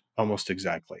 years, almost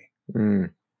exactly. And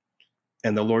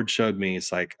the Lord showed me,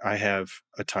 it's like, I have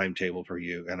a timetable for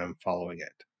you, and I'm following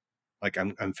it. Like,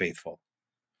 I'm faithful.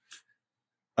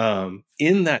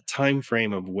 In that time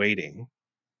frame of waiting,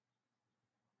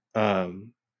 I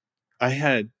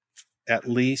had at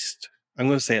least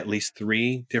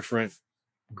 3 different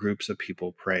groups of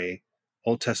people pray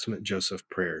Old Testament Joseph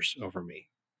prayers over me.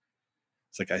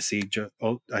 It's like, I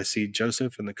see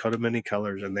Joseph in the coat of many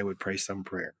colors, and they would pray some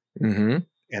prayer, and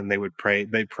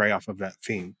they'd pray off of that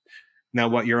theme. Now,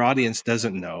 what your audience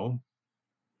doesn't know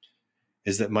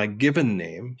is that my given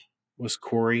name was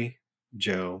Corey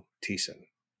Joe Thissen.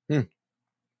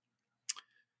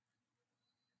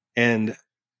 And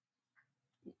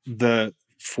the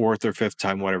 4th or 5th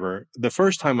time, whatever, the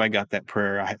first time I got that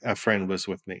prayer, a friend was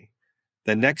with me.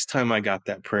 The next time I got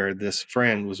that prayer, this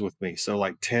friend was with me. So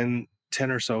like 10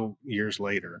 or so years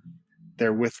later,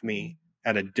 they're with me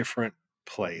at a different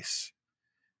place,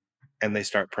 and they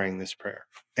start praying this prayer.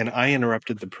 And I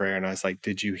interrupted the prayer, and I was like,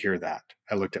 did you hear that?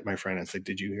 I looked at my friend and said,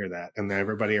 did you hear that? And then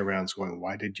everybody around's going,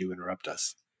 why did you interrupt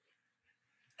us?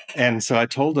 And so I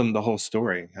told them the whole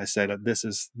story. I said, this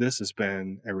has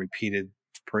been a repeated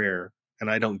prayer, and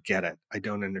I don't get it. I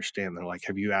don't understand. They're like,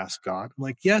 have you asked God? I'm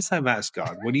like, yes, I've asked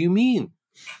God. What do you mean?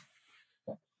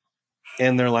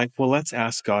 And they're like, well, let's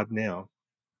ask God now.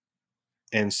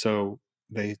 And so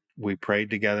we prayed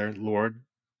together, Lord,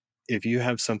 if you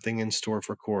have something in store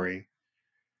for Corey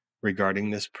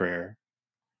regarding this prayer,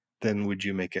 then would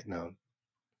you make it known?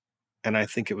 And I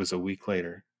think it was a week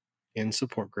later in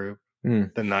support group.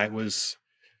 The night was,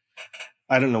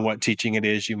 I don't know what teaching it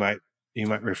is. You might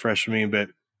refresh me, but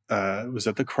it was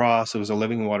at the cross. It was a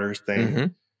Living Waters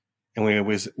thing. And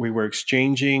we were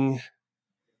exchanging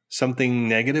something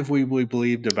negative we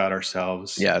believed about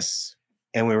ourselves. Yes.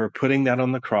 And we were putting that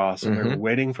on the cross, and we were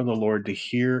waiting for the Lord to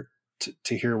hear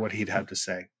what he'd have to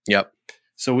say. Yep.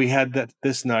 So we had that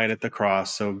this night at the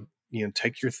cross. So,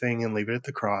 take your thing and leave it at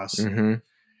the cross, and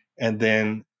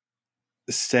then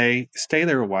stay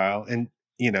there a while, and,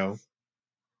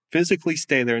 physically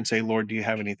stay there and say, Lord, do you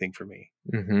have anything for me?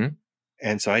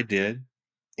 And so I did.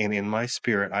 And in my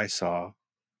spirit, I saw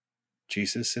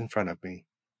Jesus in front of me,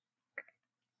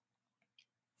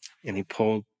 and it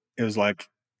was like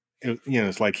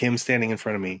him standing in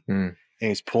front of me, and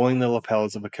he's pulling the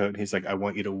lapels of a coat, and he's like, I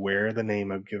want you to wear the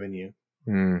name I've given you.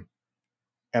 And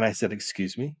I said,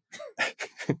 excuse me?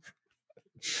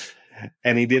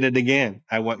 And he did it again.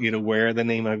 I want you to wear the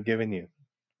name I've given you.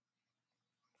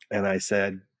 And I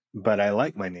said, but I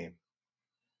like my name.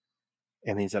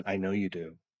 And he said, I know you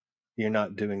do. You're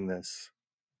not doing this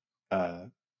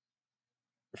for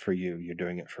you. You're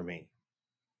doing it for me.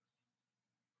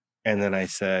 And then I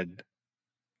said,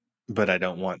 but I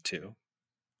don't want to.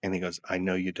 And he goes, I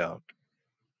know you don't,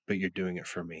 but you're doing it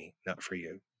for me, not for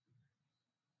you.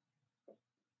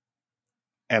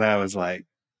 And I was like,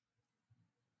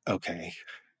 okay.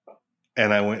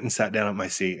 And I went and sat down at my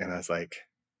seat, and I was like,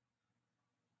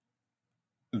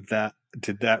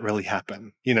 did that really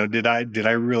happen? Did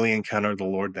I really encounter the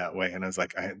Lord that way? And I was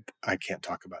like, I can't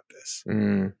talk about this.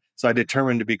 So I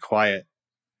determined to be quiet.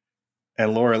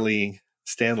 And Laura Lee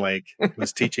Stanlake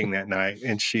was teaching that night,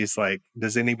 and she's like,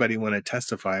 does anybody want to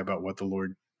testify about what the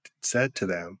Lord said to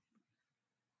them?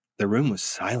 The room was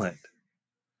silent.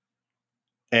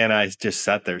 And I just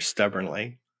sat there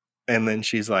stubbornly. And then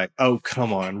she's like, "Oh,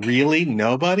 come on, really?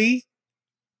 Nobody?"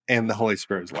 And the Holy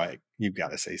Spirit was like, "You've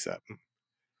got to say something."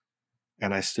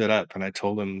 And I stood up and I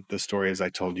told him the story as I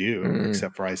told you,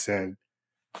 except for I said,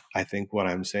 "I think what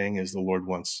I'm saying is the Lord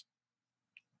wants,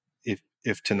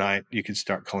 if tonight you could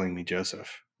start calling me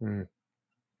Joseph." And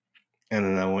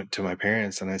then I went to my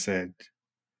parents and I said,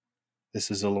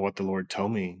 "This is what the Lord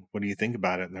told me. What do you think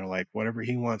about it?" And they're like, "Whatever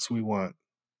he wants, we want."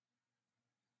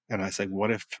 And I said,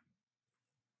 "What if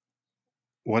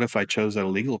I chose that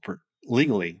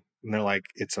legally?" And they're like,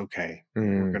 "It's okay.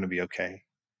 We're going to be okay."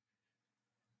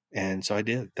 And so I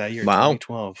did that year, Wow.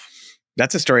 2012.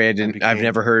 That's a story I've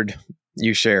never heard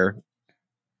you share.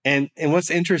 And what's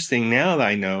interesting now that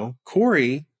I know,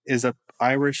 Corey is a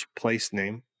Irish place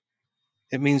name.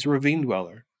 It means ravine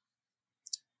dweller.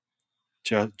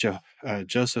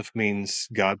 Joseph means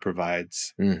God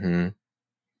provides, or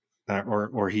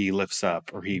he lifts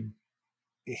up, or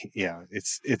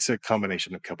it's a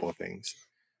combination of a couple of things.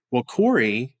 Well,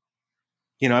 Corey,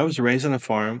 I was raised on a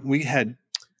farm. We had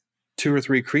 2 or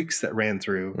 3 creeks that ran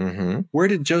through. Where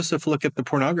did Joseph look at the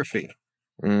pornography?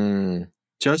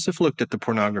 Joseph looked at the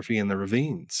pornography in the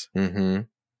ravines.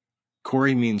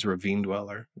 Corey means ravine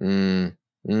dweller.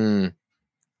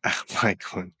 I'm like,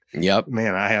 yep,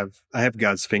 man, I have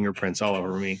God's fingerprints all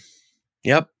over me.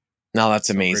 Yep. No, that's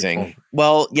so amazing. Grateful.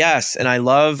 Well, yes, and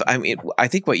I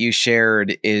think what you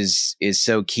shared is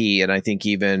so key, and I think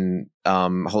even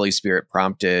Holy Spirit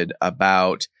prompted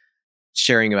about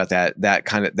sharing about that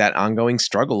kind of that ongoing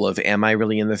struggle of, am I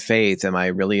really in the faith? Am I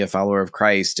really a follower of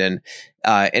Christ? And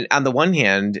on the one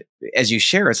hand, as you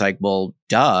share, it's like, well,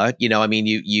 duh,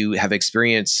 you have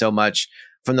experienced so much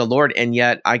from the Lord, and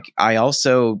yet I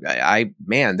also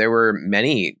there were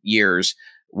many years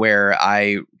where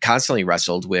I constantly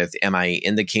wrestled with, am I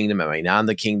in the kingdom? Am I not in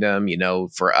the kingdom?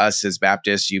 For us as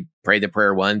Baptists, you pray the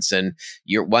prayer once and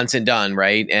you're once and done,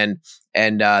 right? And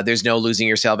there's no losing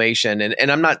your salvation. And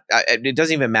I'm not, it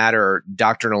doesn't even matter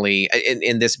doctrinally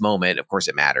in this moment. Of course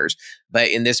it matters, but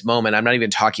in this moment, I'm not even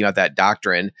talking about that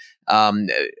doctrine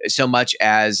so much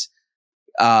as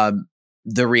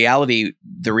the reality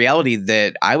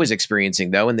that I was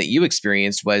experiencing, though, and that you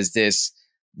experienced, was this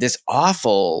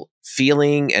awful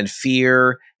feeling and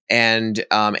fear and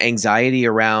anxiety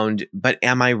around, but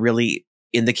am I really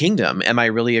in the kingdom? Am I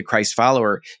really a Christ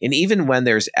follower? And even when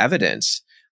there's evidence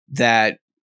that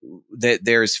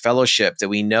there's fellowship, that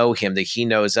we know him, that he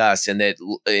knows us, and that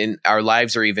in our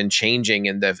lives are even changing,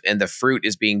 and the fruit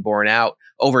is being borne out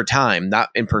over time, not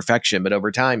in perfection, but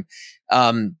over time.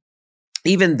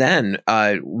 Even then,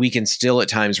 we can still at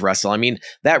times wrestle. I mean,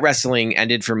 that wrestling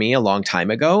ended for me a long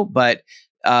time ago, but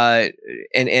but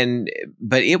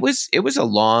it was a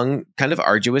long, kind of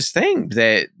arduous thing,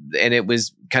 and it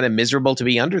was kind of miserable to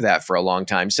be under that for a long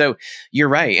time. So you're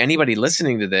right. Anybody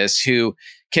listening to this who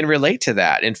can relate to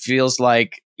that and feels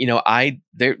like,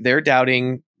 they're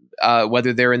doubting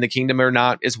whether they're in the kingdom or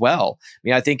not as well. I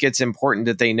mean, I think it's important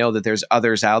that they know that there's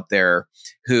others out there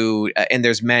who, and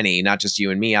there's many, not just you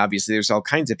and me, obviously, there's all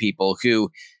kinds of people who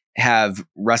have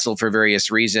wrestled for various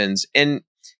reasons. And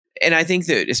I think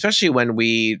that especially when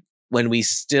we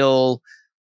still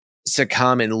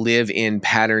succumb and live in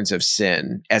patterns of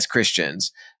sin as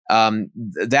Christians,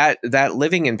 that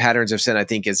living in patterns of sin, I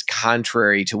think, is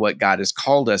contrary to what God has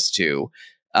called us to.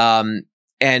 And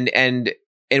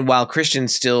while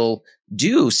Christians still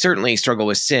do certainly struggle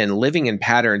with sin, living in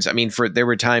patterns, I mean, there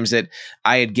were times that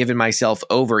I had given myself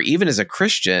over, even as a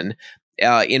Christian,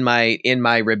 in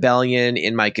my rebellion,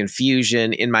 in my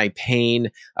confusion, in my pain.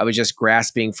 I was just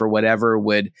grasping for whatever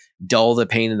would dull the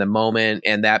pain in the moment,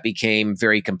 and that became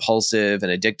very compulsive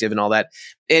and addictive and all that.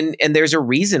 And there's a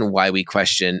reason why we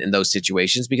question in those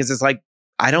situations, because it's like,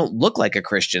 I don't look like a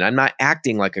Christian. I'm not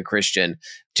acting like a Christian,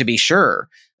 to be sure.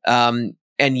 And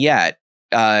yet,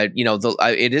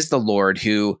 it is the Lord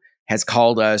who has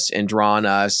called us and drawn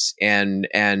us, and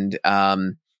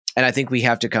I think we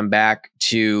have to come back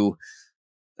to.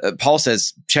 Paul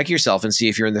says, check yourself and see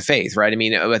if you're in the faith, right? I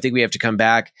mean, I think we have to come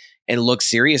back and look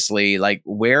seriously, like,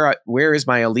 where is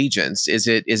my allegiance? Is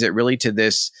it really to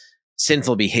this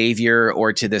sinful behavior,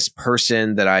 or to this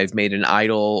person that I've made an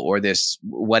idol, or this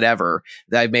whatever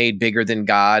that I've made bigger than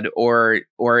God, or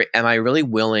am I really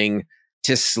willing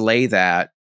to slay that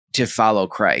to follow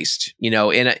Christ?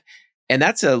 And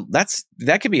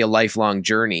that could be a lifelong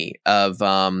journey of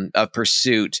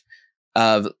pursuit,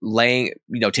 of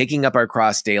taking up our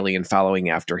cross daily and following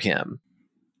after him.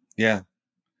 Yeah,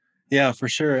 for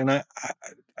sure. And I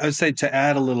would say, to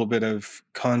add a little bit of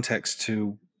context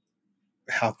to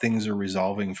how things are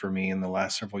resolving for me in the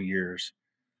last several years,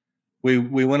 We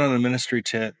went on a ministry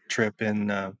trip in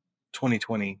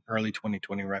 2020, early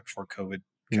 2020, right before COVID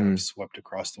kind of swept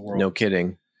across the world. No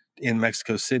kidding. In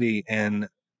Mexico City, and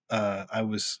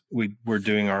we were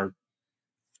doing our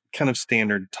kind of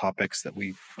standard topics that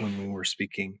when we were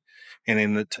speaking,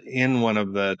 and in one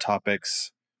of the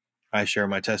topics, I share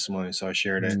my testimony, so I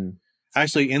shared it.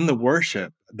 Actually, in the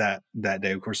worship that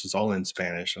day, of course, it's all in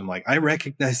Spanish. I'm like, I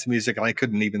recognize the music, and I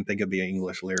couldn't even think of the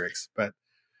English lyrics, but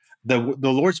the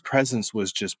Lord's presence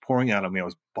was just pouring out of me. I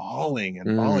was bawling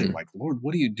and bawling, like, Lord,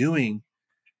 what are you doing?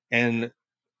 And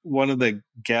one of the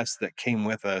guests that came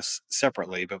with us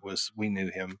separately, but we knew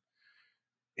him.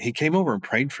 He came over and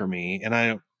prayed for me, and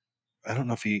I don't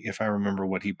know if I remember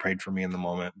what he prayed for me in the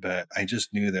moment, but I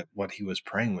just knew that what he was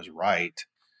praying was right.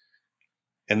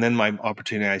 And then my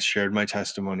opportunity, I shared my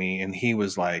testimony, and he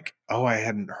was like, "Oh, I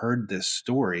hadn't heard this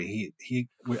story."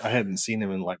 I hadn't seen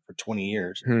him in for 20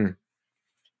 years.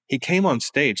 He came on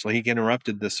stage, he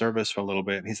interrupted the service for a little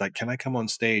bit, and he's like, "Can I come on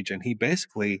stage?" And he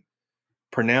basically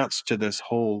pronounced to this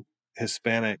whole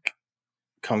Hispanic,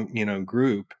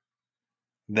 group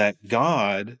that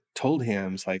God told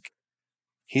him, it's like,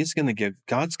 God's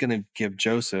going to give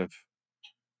Joseph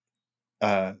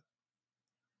the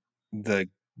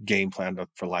game plan,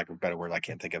 for lack of a better word, I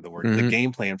can't think of the word, the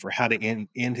game plan for how to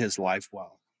end his life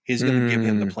well. He's going to give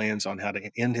him the plans on how to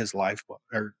end his life well,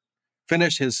 or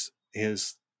finish his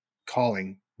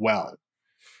calling well.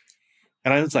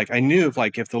 And I was like, I knew if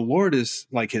the Lord is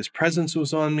his presence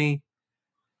was on me,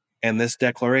 and this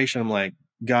declaration, I'm like,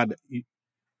 God,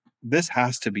 this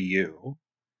has to be you.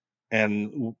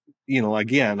 And,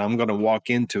 again, I'm going to walk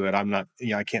into it. I'm not,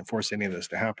 I can't force any of this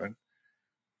to happen.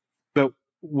 But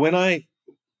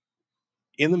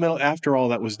in the middle, after all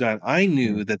that was done, I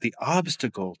knew that the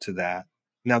obstacle to that,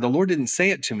 now the Lord didn't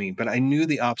say it to me, but I knew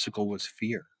the obstacle was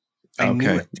fear. I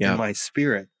knew it in my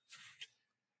spirit.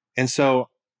 And so,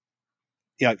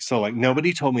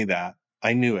 nobody told me that.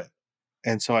 I knew it.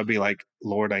 And so I'd be like,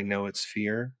 Lord, I know it's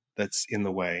fear that's in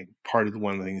the way,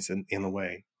 one of the things in the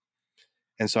way.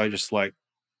 And so I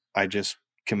just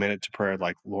committed to prayer,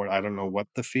 like, Lord, I don't know what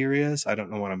the fear is. I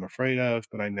don't know what I'm afraid of,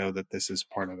 but I know that this is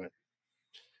part of it.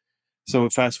 So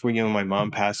fast forward, my mom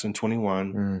passed in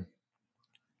 21.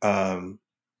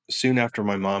 Soon after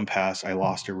my mom passed, I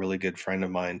lost a really good friend of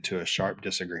mine to a sharp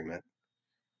disagreement.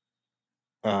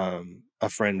 A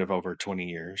friend of over 20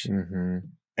 years.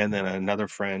 And then another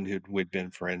friend we'd been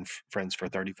friends for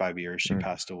 35 years. She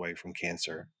passed away from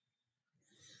cancer.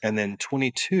 And then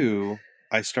 22,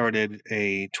 I started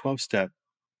a 12-step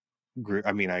group.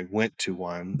 I mean, I went to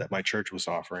one that my church was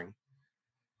offering.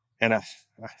 And I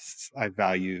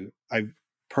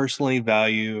personally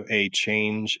value a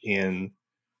change in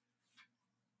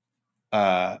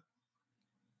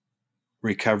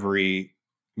recovery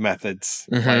methods.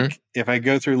 Like, if I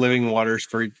go through Living Waters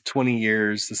for 20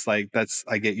 years, it's like,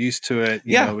 I get used to it,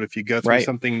 but if you go through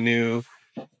something new,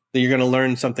 then you're going to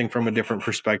learn something from a different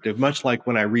perspective. Much like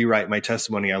when I rewrite my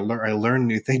testimony, I learn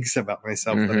new things about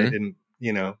myself that I didn't,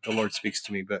 the Lord speaks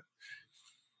to me. But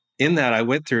in that, I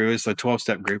went through, it's a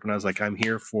 12-step group, and I was like, I'm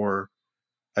here for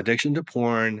addiction to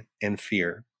porn and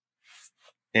fear.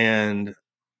 And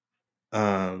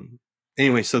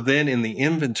anyway, so then in the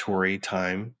inventory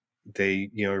time, they,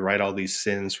 write all these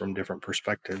sins from different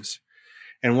perspectives.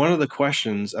 And one of the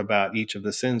questions about each of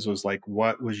the sins was like,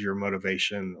 what was your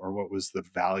motivation, or what was the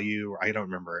value? I don't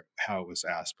remember how it was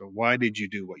asked, but why did you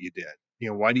do what you did?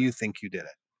 Why do you think you did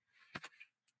it?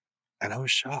 And I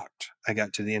was shocked. I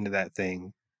got to the end of that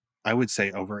thing. I would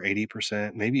say over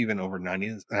 80%, maybe even over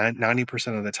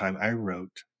 90% of the time I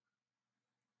wrote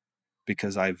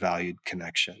because I valued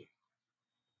connection.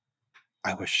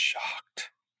 I was shocked.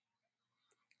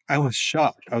 I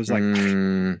was like,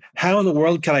 how in the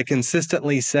world can I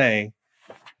consistently say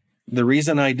the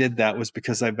reason I did that was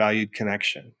because I valued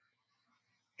connection?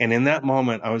 And in that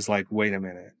moment, I was like, wait a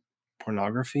minute.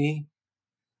 Pornography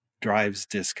drives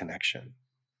disconnection.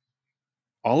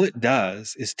 All it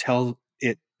does is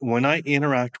when I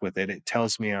interact with it, it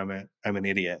tells me I'm an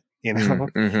idiot.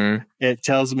 It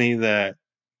tells me that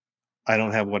I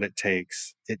don't have what it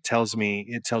takes. It tells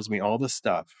me all the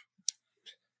stuff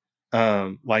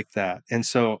like that. And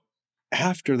so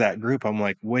after that group, I'm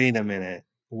like, wait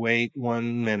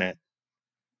 1 minute.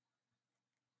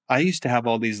 I used to have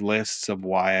all these lists of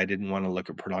why I didn't want to look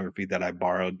at pornography that I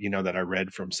borrowed, that I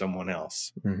read from someone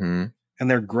else. And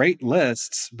they're great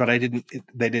lists, but they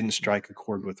didn't strike a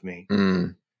chord with me.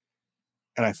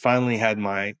 And I finally had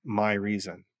my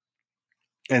reason.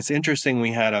 And it's interesting.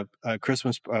 We had a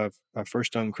Christmas, a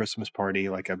first own Christmas party,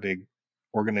 like a big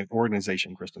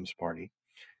organization Christmas party.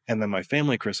 And then my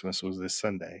family Christmas was this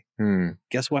Sunday.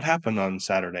 Guess what happened on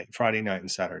Friday night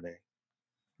and Saturday?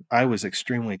 I was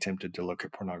extremely tempted to look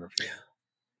at pornography.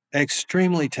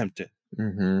 Extremely tempted.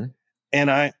 And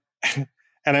I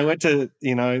went to,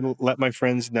 I let my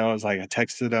friends know. I was like, I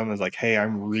texted them. I was like, hey,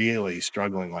 I'm really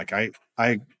struggling. Like I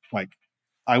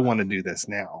want to do this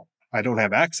now. I don't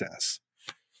have access.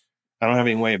 I don't have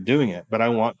any way of doing it, but I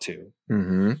want to.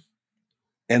 And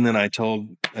then I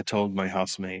told my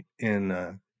housemate,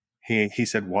 and he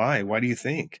said, why? Why do you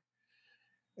think?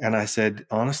 And I said,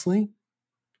 honestly,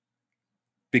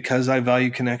 because I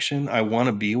value connection, I want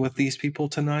to be with these people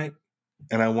tonight,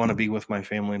 and I want to be with my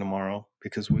family tomorrow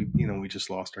because we just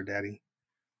lost our daddy.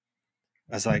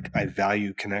 I was like, I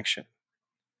value connection.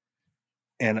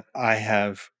 And I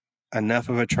have enough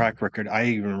of a track record. I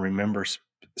even remember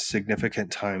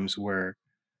significant times where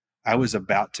I was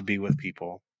about to be with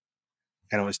people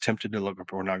and I was tempted to look at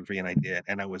pornography, and I did.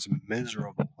 And I was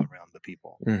miserable around the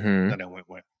people that I went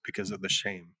with because of the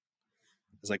shame.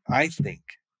 It's like, I think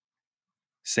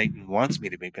Satan wants me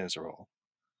to be miserable.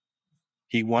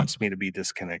 He wants me to be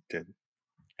disconnected.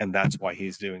 And that's why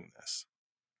he's doing this.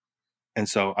 And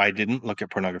so I didn't look at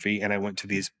pornography, and I went to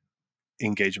these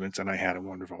engagements and I had a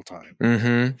wonderful time.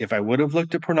 If I would have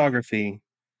looked at pornography,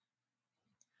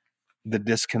 the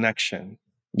disconnection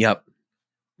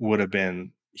would have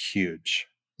been huge.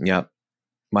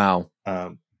 Wow.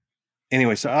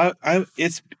 Anyway, so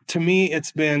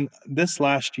it's been this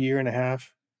last year and a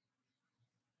half.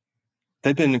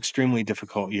 They've been extremely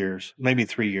difficult years, maybe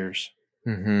 3 years.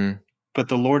 But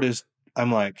the Lord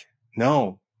I'm like,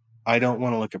 no, I don't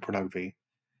want to look at pornography.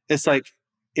 It's like,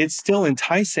 it's still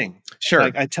enticing. Sure.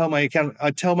 Like I tell my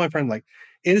friend, like,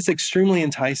 it is extremely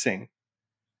enticing.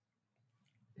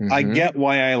 I get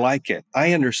why I like it.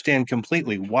 I understand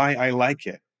completely why I like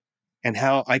it and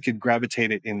how I could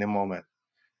gravitate it in the moment.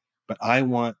 But I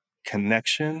want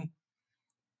connection,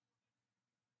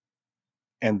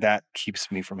 and that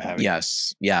keeps me from having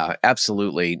Yes. Yeah,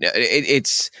 absolutely.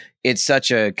 It's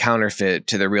such a counterfeit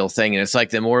to the real thing. And it's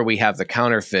like the more we have the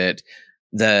counterfeit,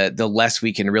 the less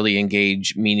we can really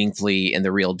engage meaningfully in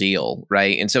the real deal.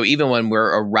 Right. And so even when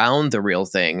we're around the real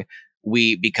thing,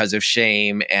 because of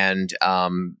shame and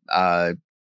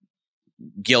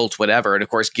guilt, whatever. And of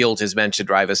course, guilt is meant to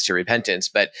drive us to repentance,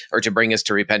 or to bring us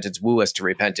to repentance, woo us to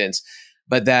repentance.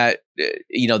 But that,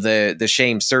 the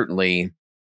shame certainly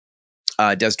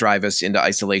does drive us into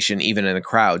isolation, even in a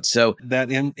crowd. So that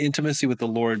intimacy with the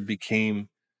Lord became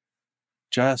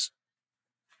just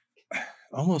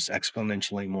almost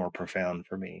exponentially more profound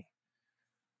for me.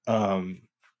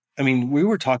 I mean, he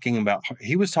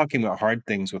was talking about hard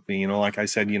things with me, like I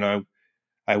said,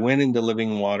 I went into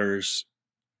living waters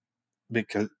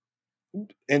because,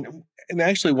 and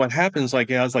actually what happens, like,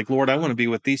 I was like, Lord, I want to be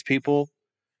with these people.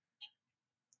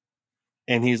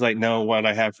 And he's like, no, what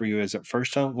I have for you is at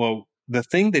first time. Well, the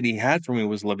thing that he had for me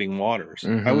was living waters.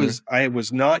 I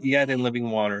was not yet in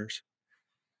living waters.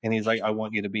 And he's like, I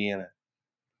want you to be in it.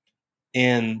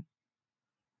 And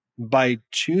by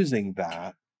choosing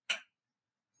that,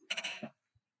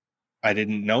 I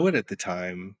didn't know it at the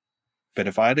time, but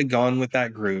if I'd have gone with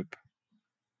that group,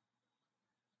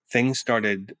 things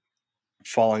started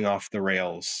falling off the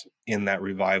rails in that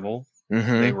revival.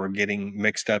 They were getting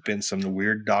mixed up in some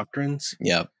weird doctrines.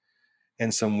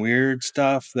 And some weird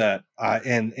stuff that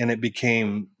it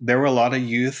became, there were a lot of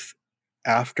youth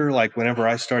after, like, whenever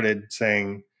I started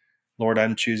saying, Lord,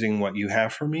 I'm choosing what you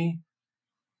have for me,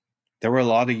 there were a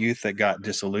lot of youth that got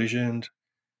disillusioned.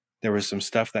 There was some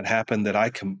stuff that happened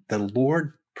that the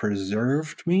Lord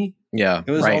preserved me. It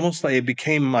was almost like it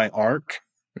became my ark.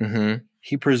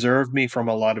 He preserved me from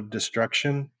a lot of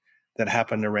destruction that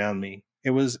happened around me.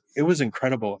 It was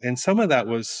incredible. And some of that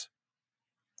was,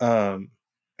 I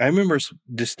remember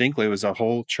distinctly, it was a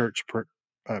whole church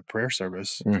prayer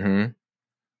service. And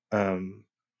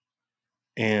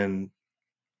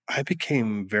I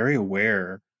became very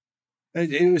aware.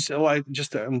 It was like,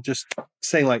 I'm just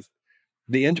saying, like,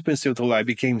 the intimacy with the Lord, I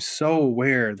became so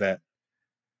aware that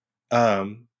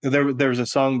there was a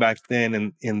song back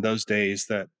then in those days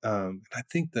that I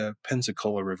think the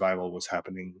Pensacola revival was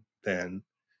happening then.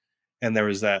 And there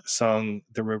was that song,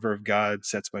 The River of God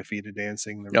Sets My Feet a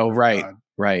Dancing. The River of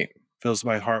God fills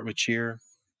my heart with cheer,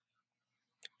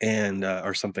 and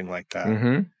or something like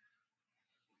that.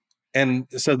 And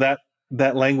so that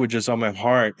language is on my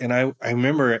heart. And I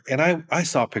remember it, and I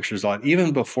saw pictures on it.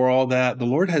 Even before all that, the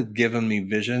Lord had given me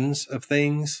visions of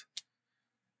things.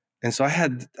 And so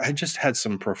I just had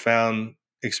some profound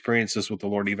experiences with the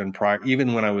Lord even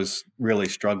when I was really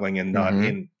struggling and not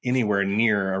in anywhere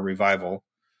near a revival.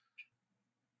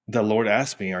 the Lord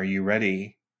asked me, "Are you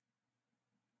ready?"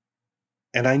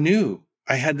 And I knew,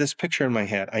 I had this picture in my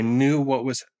head. I knew what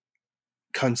was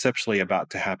conceptually about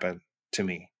to happen to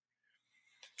me.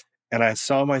 And I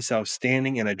saw myself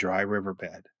standing in a dry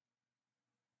riverbed.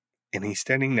 And he's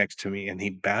standing next to me, and he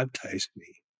baptized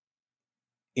me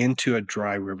into a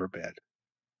dry riverbed.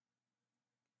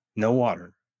 No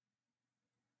water.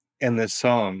 And this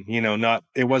song,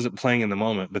 it wasn't playing in the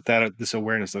moment, but this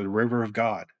awareness of the river of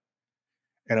God.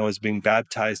 And I was being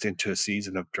baptized into a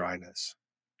season of dryness.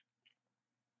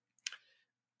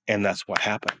 And that's what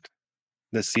happened.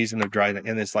 The season of dryness.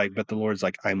 And it's like, but the Lord's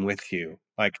like, I'm with you.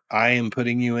 Like, I am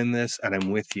putting you in this, and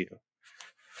I'm with you.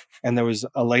 And there was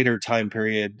a later time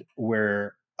period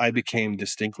where I became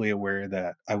distinctly aware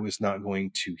that I was not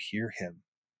going to hear him.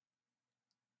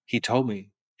 He told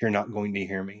me, "You're not going to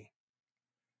hear me.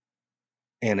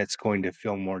 And it's going to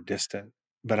feel more distant,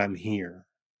 but I'm here."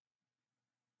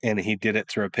 And he did it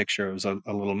through a picture. It was a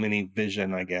little mini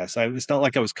vision, I guess. It's not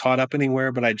like I was caught up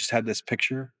anywhere, but I just had this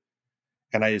picture.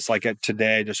 And I just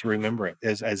today, I just remember it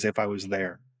as if I was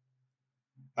there.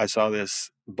 I saw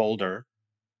this boulder.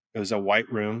 It was a white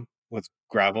room with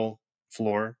gravel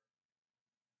floor,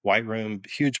 white room,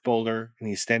 huge boulder. And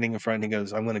he's standing in front. And he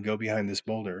goes, "I'm going to go behind this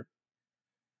boulder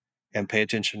and pay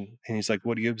attention." And he's like,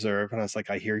 "What do you observe?" And I was like,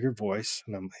 "I hear your voice."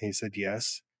 And he said,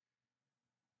 "Yes,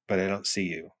 but I don't see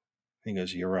you." And he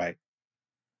goes, "You're right.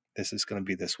 This is going to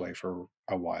be this way for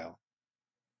a while.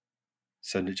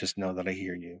 So to just know that I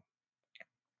hear you."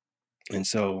 And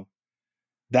so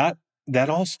that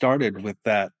all started with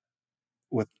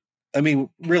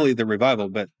really the revival,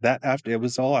 but it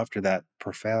was all after that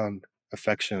profound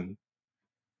affection.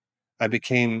 I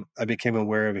became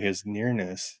aware of his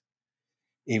nearness,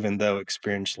 even though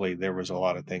experientially there was a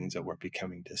lot of things that were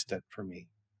becoming distant for me.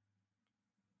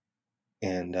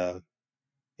 And,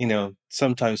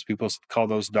 sometimes people call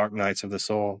those dark nights of the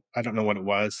soul. I don't know what it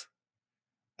was.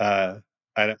 I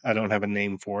don't have a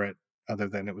name for it other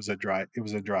than it was a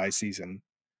dry season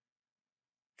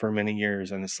for many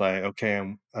years. And it's like,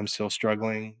 okay, I'm still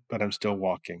struggling, but I'm still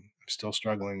walking. I'm still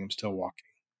struggling. I'm still walking.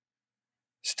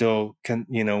 Still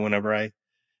whenever I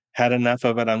had enough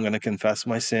of it, I'm going to confess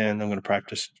my sin. I'm going to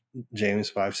practice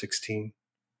James 5:16,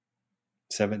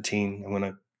 17.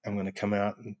 I'm going to come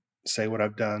out and say what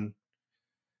I've done.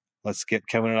 Let's get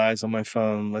Kevin and I's on my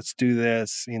phone. Let's do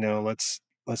this.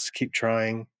 Let's keep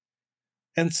trying.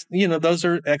 And those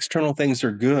are external things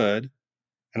are good,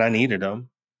 and I needed them.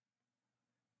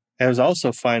 And I was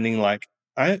also finding like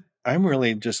I'm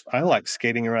really I like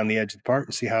skating around the edge of the park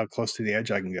and see how close to the edge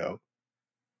I can go.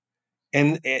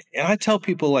 And I tell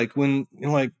people like when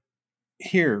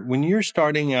when you're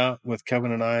starting out with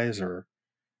Kevin and I's or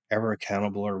Ever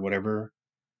Accountable or whatever,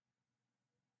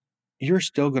 you're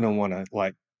still going to want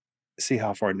to see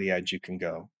how far to the edge you can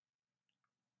go.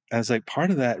 And it's like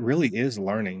part of that really is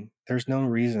learning. There's no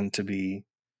reason to be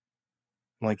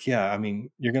you're going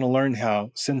to learn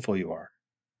how sinful you are.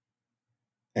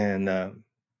 And,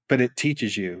 but it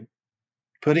teaches you,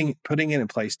 putting it in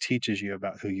place teaches you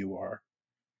about who you are.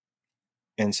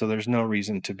 And so there's no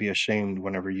reason to be ashamed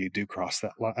whenever you do cross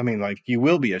that line. You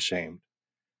will be ashamed,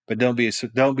 but don't be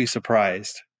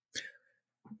surprised.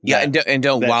 Yeah. And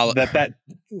don't wallow.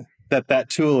 That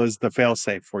tool is the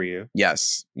fail-safe for you.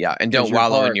 Yes. Yeah. And don't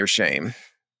wallow in your shame.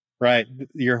 Right.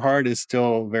 Your heart is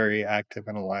still very active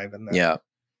and alive in that. Yeah.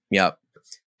 Yeah.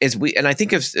 And I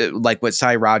think of like what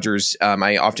Cy Rogers,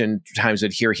 I oftentimes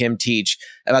would hear him teach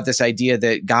about this idea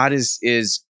that God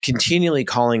is continually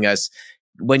calling us,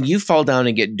 when you fall down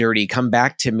and get dirty, come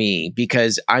back to me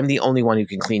because I'm the only one who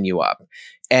can clean you up.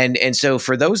 And so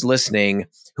for those listening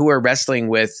who are wrestling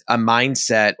with a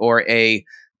mindset or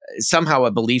somehow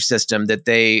a belief system that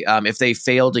they, if they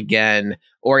failed again,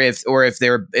 or if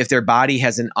their body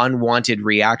has an unwanted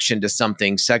reaction to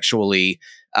something sexually,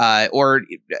 or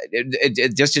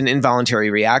just an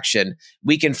involuntary reaction,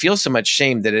 we can feel so much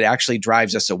shame that it actually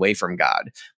drives us away from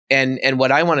God. And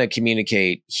what I want to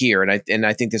communicate here, and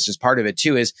I think this is part of it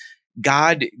too, is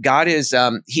God is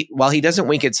while he doesn't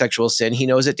wink at sexual sin, he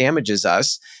knows it damages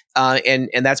us, and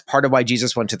that's part of why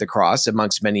Jesus went to the cross,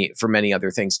 for many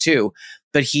other things too.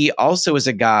 But he also is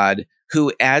a God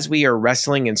who, as we are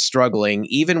wrestling and struggling,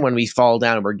 even when we fall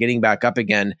down and we're getting back up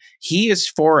again, he is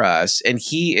for us, and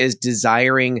he is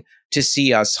desiring to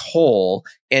see us whole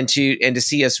and to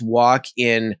see us walk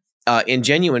in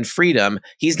genuine freedom.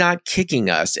 He's not kicking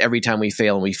us every time we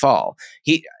fail and we fall.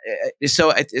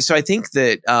 So I think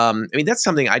that that's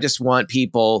something I just want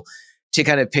people to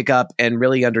kind of pick up and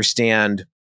really understand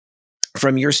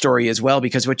from your story as well,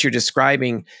 because what you're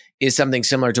describing is something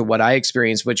similar to what I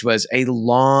experienced, which was a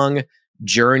long,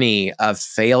 journey of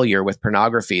failure with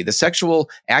pornography. The sexual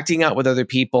acting out with other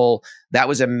people, that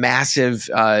was a massive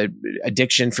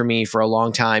addiction for me for a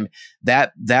long time.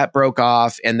 That broke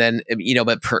off, and then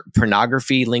but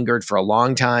pornography lingered for a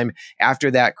long time. After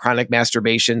that, chronic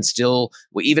masturbation still,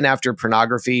 even after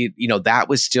pornography, that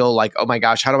was still like, oh my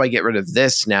gosh, how do I get rid of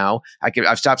this now?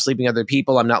 I've stopped sleeping with other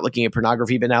people. I'm not looking at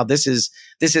pornography, but now this is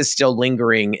still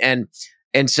lingering.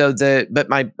 And so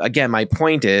my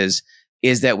point is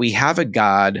that we have a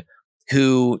God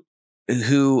who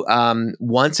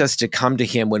wants us to come to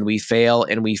him when we fail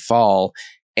and we fall,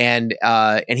 and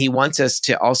he wants us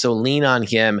to also lean on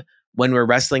him when we're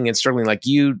wrestling and struggling. Like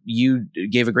you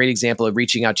gave a great example of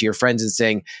reaching out to your friends and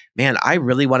saying, man, I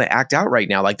really want to act out right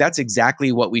now. Like that's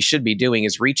exactly what we should be doing,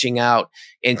 is reaching out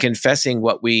and confessing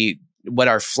what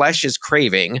our flesh is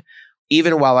craving,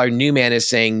 even while our new man is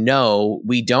saying, no,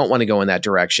 we don't want to go in that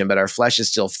direction, but our flesh is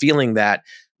still feeling that.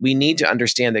 We need to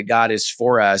understand that God is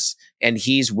for us, and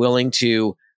he's willing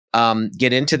to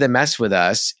get into the mess with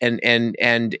us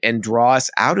and draw us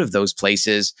out of those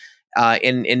places,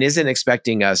 and isn't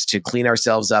expecting us to clean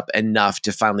ourselves up enough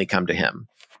to finally come to him.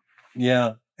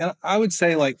 Yeah. And I would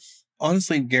say, like,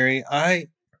 honestly, Gary, I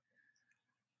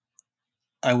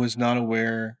was not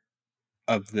aware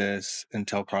of this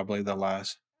until probably the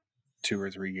last 2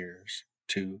 or 3 years,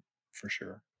 2 for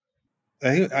sure.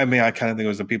 I kind of think it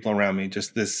was the people around me,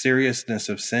 just the seriousness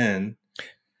of sin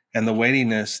and the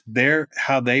weightiness,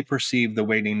 how they perceive the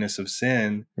weightiness of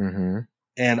sin. Mm-hmm.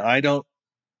 And I don't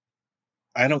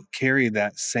carry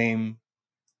that same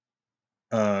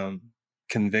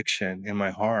conviction in my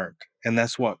heart. And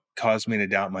that's what caused me to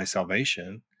doubt my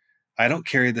salvation. I don't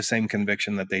carry the same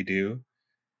conviction that they do.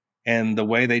 And the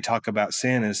way they talk about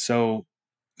sin is so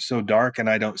dark, and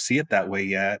I don't see it that way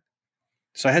yet.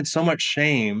 So I had so much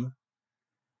shame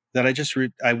that I just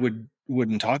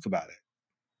wouldn't talk about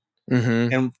it.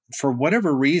 Mm-hmm. And for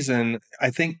whatever reason, I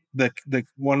think the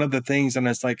one of the things, and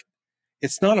it's like,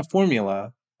 it's not a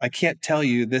formula. I can't tell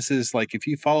you this is like, if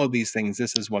you follow these things,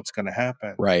 this is what's going to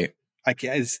happen. Right.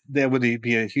 That would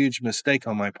be a huge mistake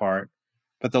on my part.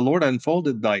 But the Lord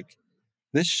unfolded, like,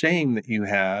 this shame that you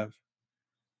have,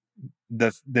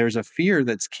 there's a fear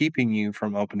that's keeping you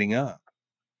from opening up.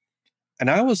 And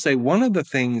I will say, one of the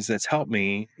things that's helped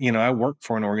me, I work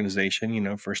for an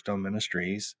organization, for Stone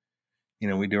Ministries,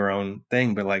 we do our own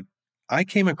thing, but like, I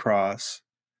came across,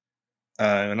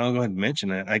 and I'll go ahead and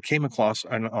mention it. I came across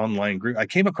an online group. I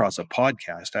came across a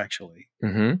podcast, actually.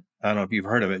 Mm-hmm. I don't know if you've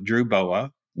heard of it. Drew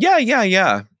Boa.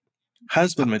 Yeah.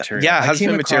 Husband material. Yeah,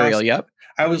 husband material. Yep.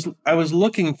 I was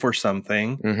looking for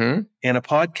something mm-hmm. in a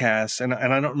podcast, and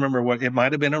I don't remember what it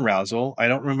might have been. Arousal. I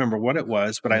don't remember what it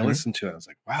was, but mm-hmm. I listened to it. I was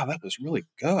like, wow, that was really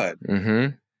good.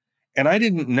 Mm-hmm. And I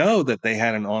didn't know that they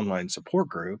had an online support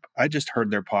group. I just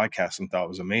heard their podcast and thought it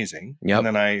was amazing. Yep. And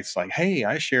then it's like, hey,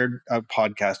 I shared a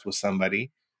podcast with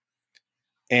somebody,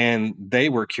 and they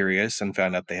were curious and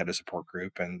found out they had a support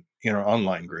group and,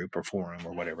 online group or forum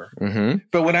or whatever. Mm-hmm.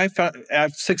 But when I found,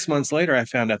 6 months later, I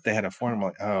found out they had a forum. I'm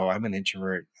like, oh, I'm an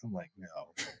introvert. I'm like,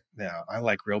 no, I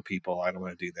like real people. I don't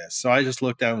want to do this. So I just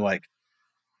looked down like,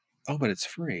 oh, but it's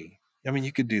free. I mean,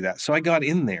 you could do that. So I got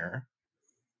in there.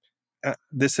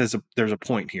 There's a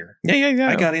point here. Yeah.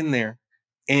 I got in there,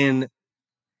 and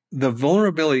the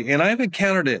vulnerability, and I've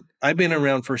encountered it. I've been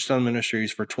around First Stone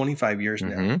Ministries for 25 years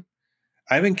mm-hmm. now.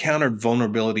 I've encountered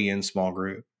vulnerability in small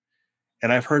group,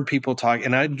 and I've heard people talk,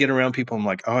 and I'd get around people. I'm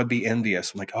like, oh, I'd be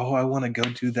envious. I'm like, oh, I want to go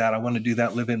do that. I want to do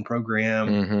that live-in program,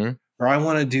 mm-hmm. or I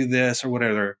want to do this or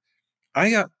whatever.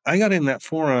 I got in that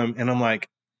forum, and I'm like,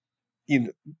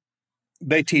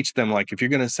 they teach them, like, if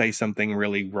you're going to say something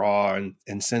really raw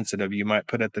and sensitive, you might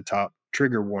put at the top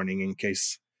trigger warning in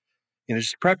case,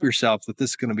 just prep yourself that this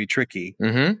is going to be tricky,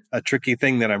 mm-hmm. a tricky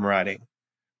thing that I'm writing.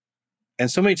 And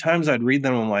so many times I'd read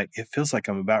them, I'm like, it feels like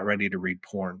I'm about ready to read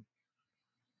porn.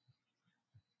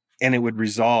 And it would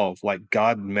resolve, like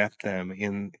God met them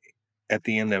at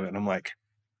the end of it. And I'm like,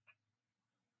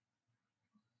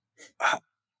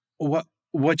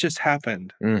 what just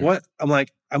happened? What? I'm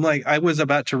like, I was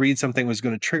about to read something that was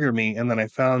going to trigger me. And then I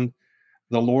found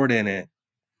the Lord in it.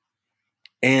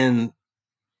 And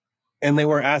they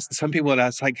were asked, some people had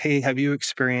asked, like, hey, have you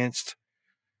experienced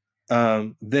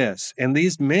this? And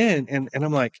these men, and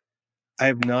I'm like, I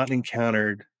have not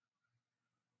encountered,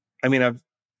 I've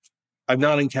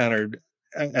not encountered,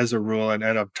 as a rule, and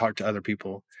I've talked to other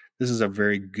people, this is a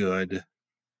very good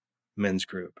men's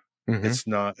group. Mm-hmm. It's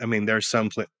not,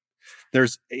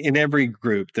 there's in every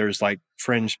group, there's like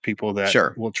fringe people that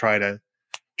sure. will try to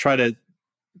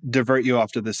divert you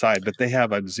off to the side, but they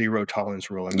have a 0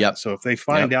 tolerance rule in Yep. that. So if they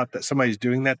find out that somebody's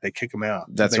doing that, they kick them out.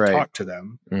 That's they right. talk to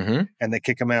them and they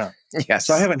kick them out. Yes.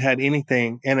 So I haven't had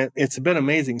anything, and it's been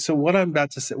amazing. So what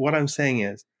I'm saying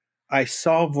is, I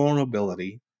saw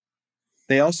vulnerability.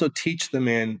 They also teach the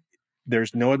men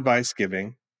there's no advice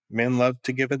giving. Men love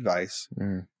to give advice.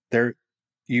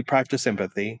 You practice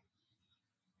empathy.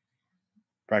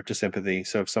 Practice empathy.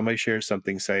 So if somebody shares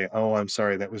something, say, "Oh, I'm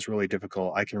sorry, that was really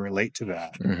difficult. I can relate to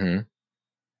that.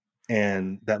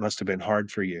 And that must have been hard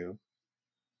for you."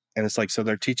 And it's like, so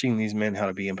they're teaching these men how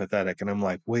to be empathetic. And I'm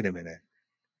like, wait a minute.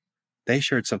 They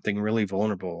shared something really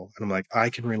vulnerable. And I'm like, I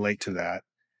can relate to that.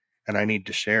 And I need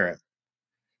to share it.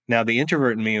 Now, the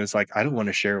introvert in me was like, I don't want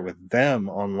to share it with them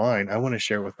online. I want to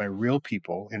share it with my real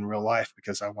people in real life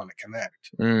because I want to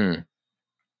connect.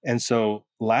 And so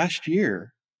last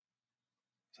year,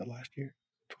 last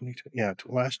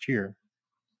year,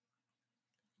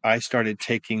 I started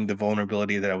taking the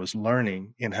vulnerability that I was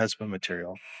learning in husband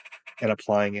material and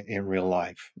applying it in real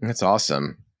life. That's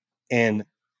awesome. And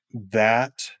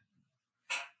that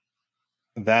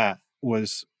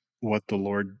was what the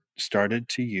Lord started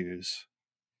to use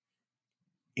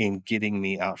in getting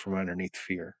me out from underneath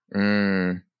fear.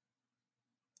 And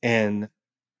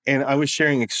I was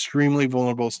sharing extremely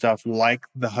vulnerable stuff like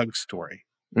the hug story.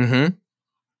 And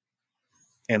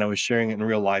I was sharing it in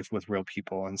real life with real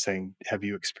people and saying, have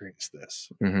you experienced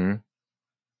this?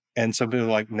 And some people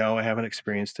are like, no, I haven't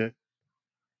experienced it.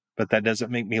 But that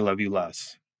doesn't make me love you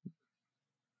less.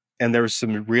 And there was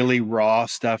some really raw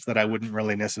stuff that I wouldn't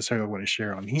really necessarily want to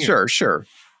share on here. Sure.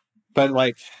 But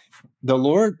like the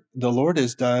Lord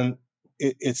has done,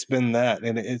 it's been that.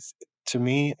 And it's, to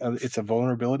me, it's a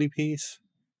vulnerability piece.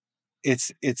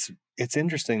 It's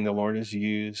interesting. The Lord has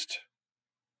used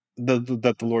that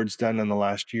the Lord's done in the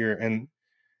last year. And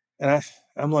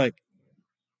I'm like,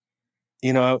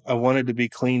 I wanted to be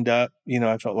cleaned up.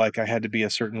 I felt like I had to be a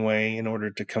certain way in order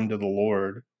to come to the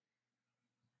Lord.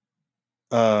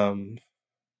 And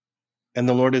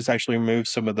the Lord has actually removed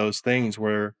some of those things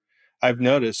where I've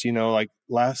noticed, like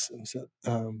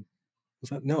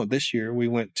this year we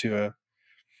went to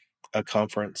a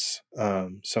conference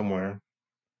somewhere.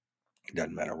 It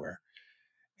doesn't matter where.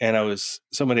 And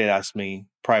somebody had asked me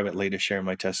privately to share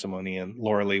my testimony, and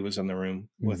Laura Lee was in the room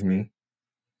with me.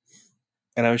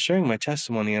 And I was sharing my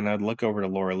testimony, and I'd look over to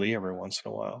Laura Lee every once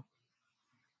in a while.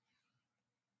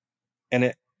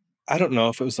 And I don't know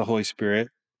if it was the Holy Spirit,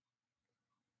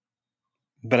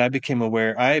 but I became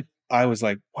aware. I was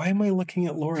like, why am I looking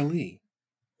at Laura Lee?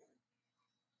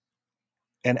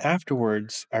 And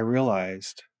afterwards, I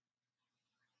realized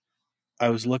I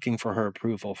was looking for her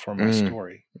approval for my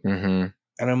story.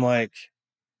 And I'm like,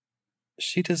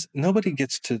 nobody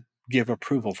gets to give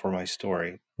approval for my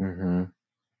story. And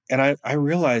I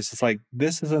realized it's like,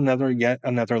 this is yet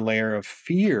another layer of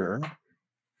fear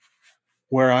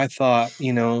where I thought,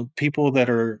 people that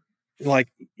are like,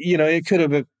 it could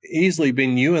have easily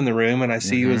been you in the room, and I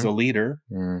see you as a leader,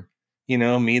 me,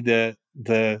 the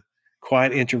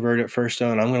quiet introvert at First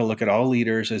Stone. I'm going to look at all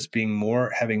leaders as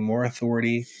having more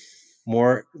authority,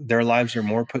 their lives are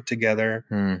more put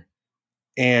together.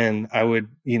 And I would,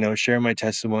 share my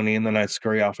testimony, and then I'd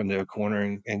scurry off into a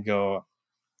corner and go,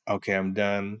 okay, I'm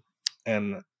done.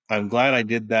 And I'm glad I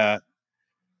did that,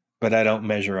 but I don't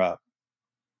measure up.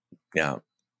 Yeah.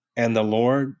 And the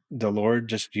Lord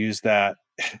just used that.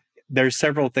 There's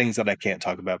several things that I can't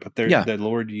talk about, but the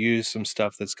Lord used some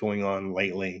stuff that's going on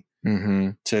lately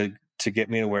to get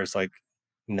me to where it's like,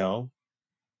 no,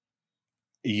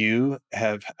 you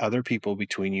have other people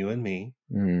between you and me,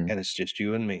 and it's just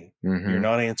you and me. You're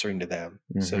not answering to them.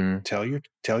 So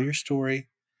tell your story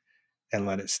and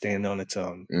let it stand on its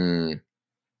own.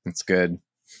 That's good.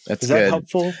 Is that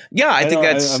helpful? Yeah, I think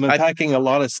I'm unpacking a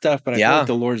lot of stuff, but I feel like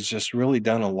the Lord's just really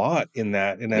done a lot in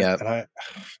that, and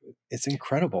it's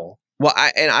incredible. Well,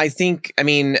 I think,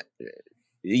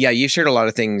 you shared a lot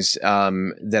of things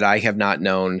that I have not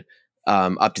known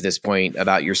up to this point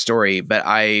about your story, but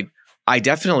I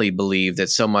definitely believe that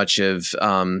so much of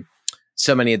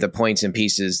so many of the points and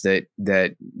pieces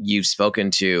that you've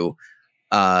spoken to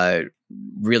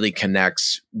really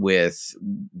connects with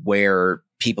where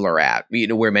people are at,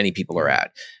 where many people are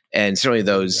at. And certainly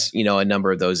those, a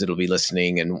number of those that'll be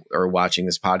listening or watching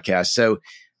this podcast. So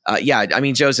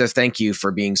Joseph, thank you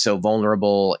for being so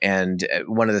vulnerable. And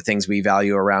one of the things we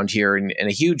value around here in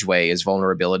a huge way is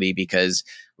vulnerability, because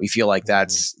we feel like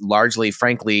that's largely,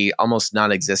 frankly, almost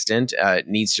non-existent. It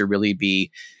needs to really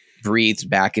be breathed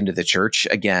back into the church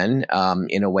again,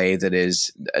 in a way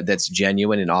that's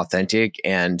genuine and authentic,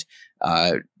 and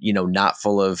not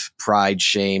full of pride,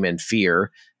 shame, and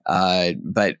fear.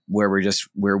 but where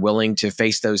we're willing to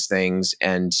face those things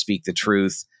and speak the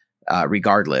truth,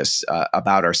 regardless,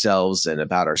 about ourselves and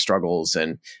about our struggles.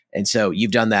 And so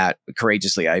you've done that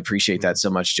courageously. I appreciate that so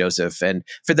much, Joseph. And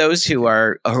for those who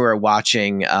are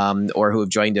watching, or who have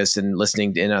joined us and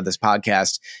listening in on this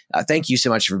podcast, thank you so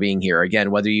much for being here. Again,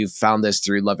 whether you've found this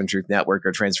through Love and Truth Network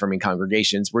or Transforming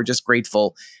Congregations, we're just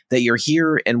grateful that you're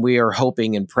here, and we are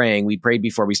hoping and praying. We prayed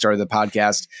before we started the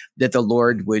podcast that the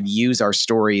Lord would use our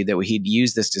story, that He'd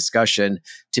use this discussion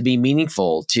to be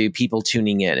meaningful to people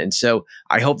tuning in. And so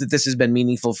I hope that this has been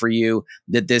meaningful for you,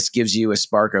 that this gives you a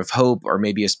spark of hope, or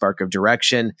maybe a spark of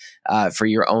direction for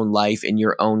your own life in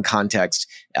your own context.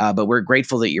 But we're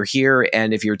grateful that you're here.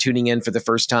 And if you're tuning in for the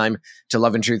first time to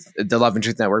the Love and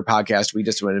Truth Network podcast, we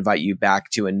just want to invite you back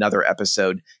to another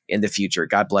episode in the future.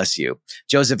 God bless you.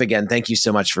 Joseph, again, thank you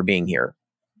so much for being here.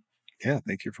 Yeah,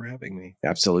 thank you for having me.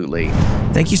 Absolutely.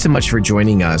 Thank you so much for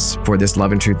joining us for this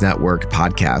Love and Truth Network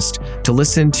podcast. To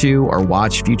listen to or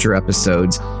watch future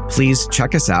episodes, please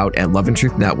check us out at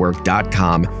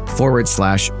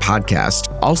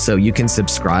loveandtruthnetwork.com/podcast. Also, you can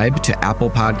subscribe to Apple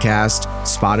Podcast,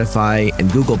 Spotify,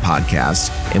 and Google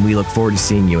Podcasts, and we look forward to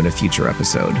seeing you in a future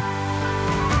episode.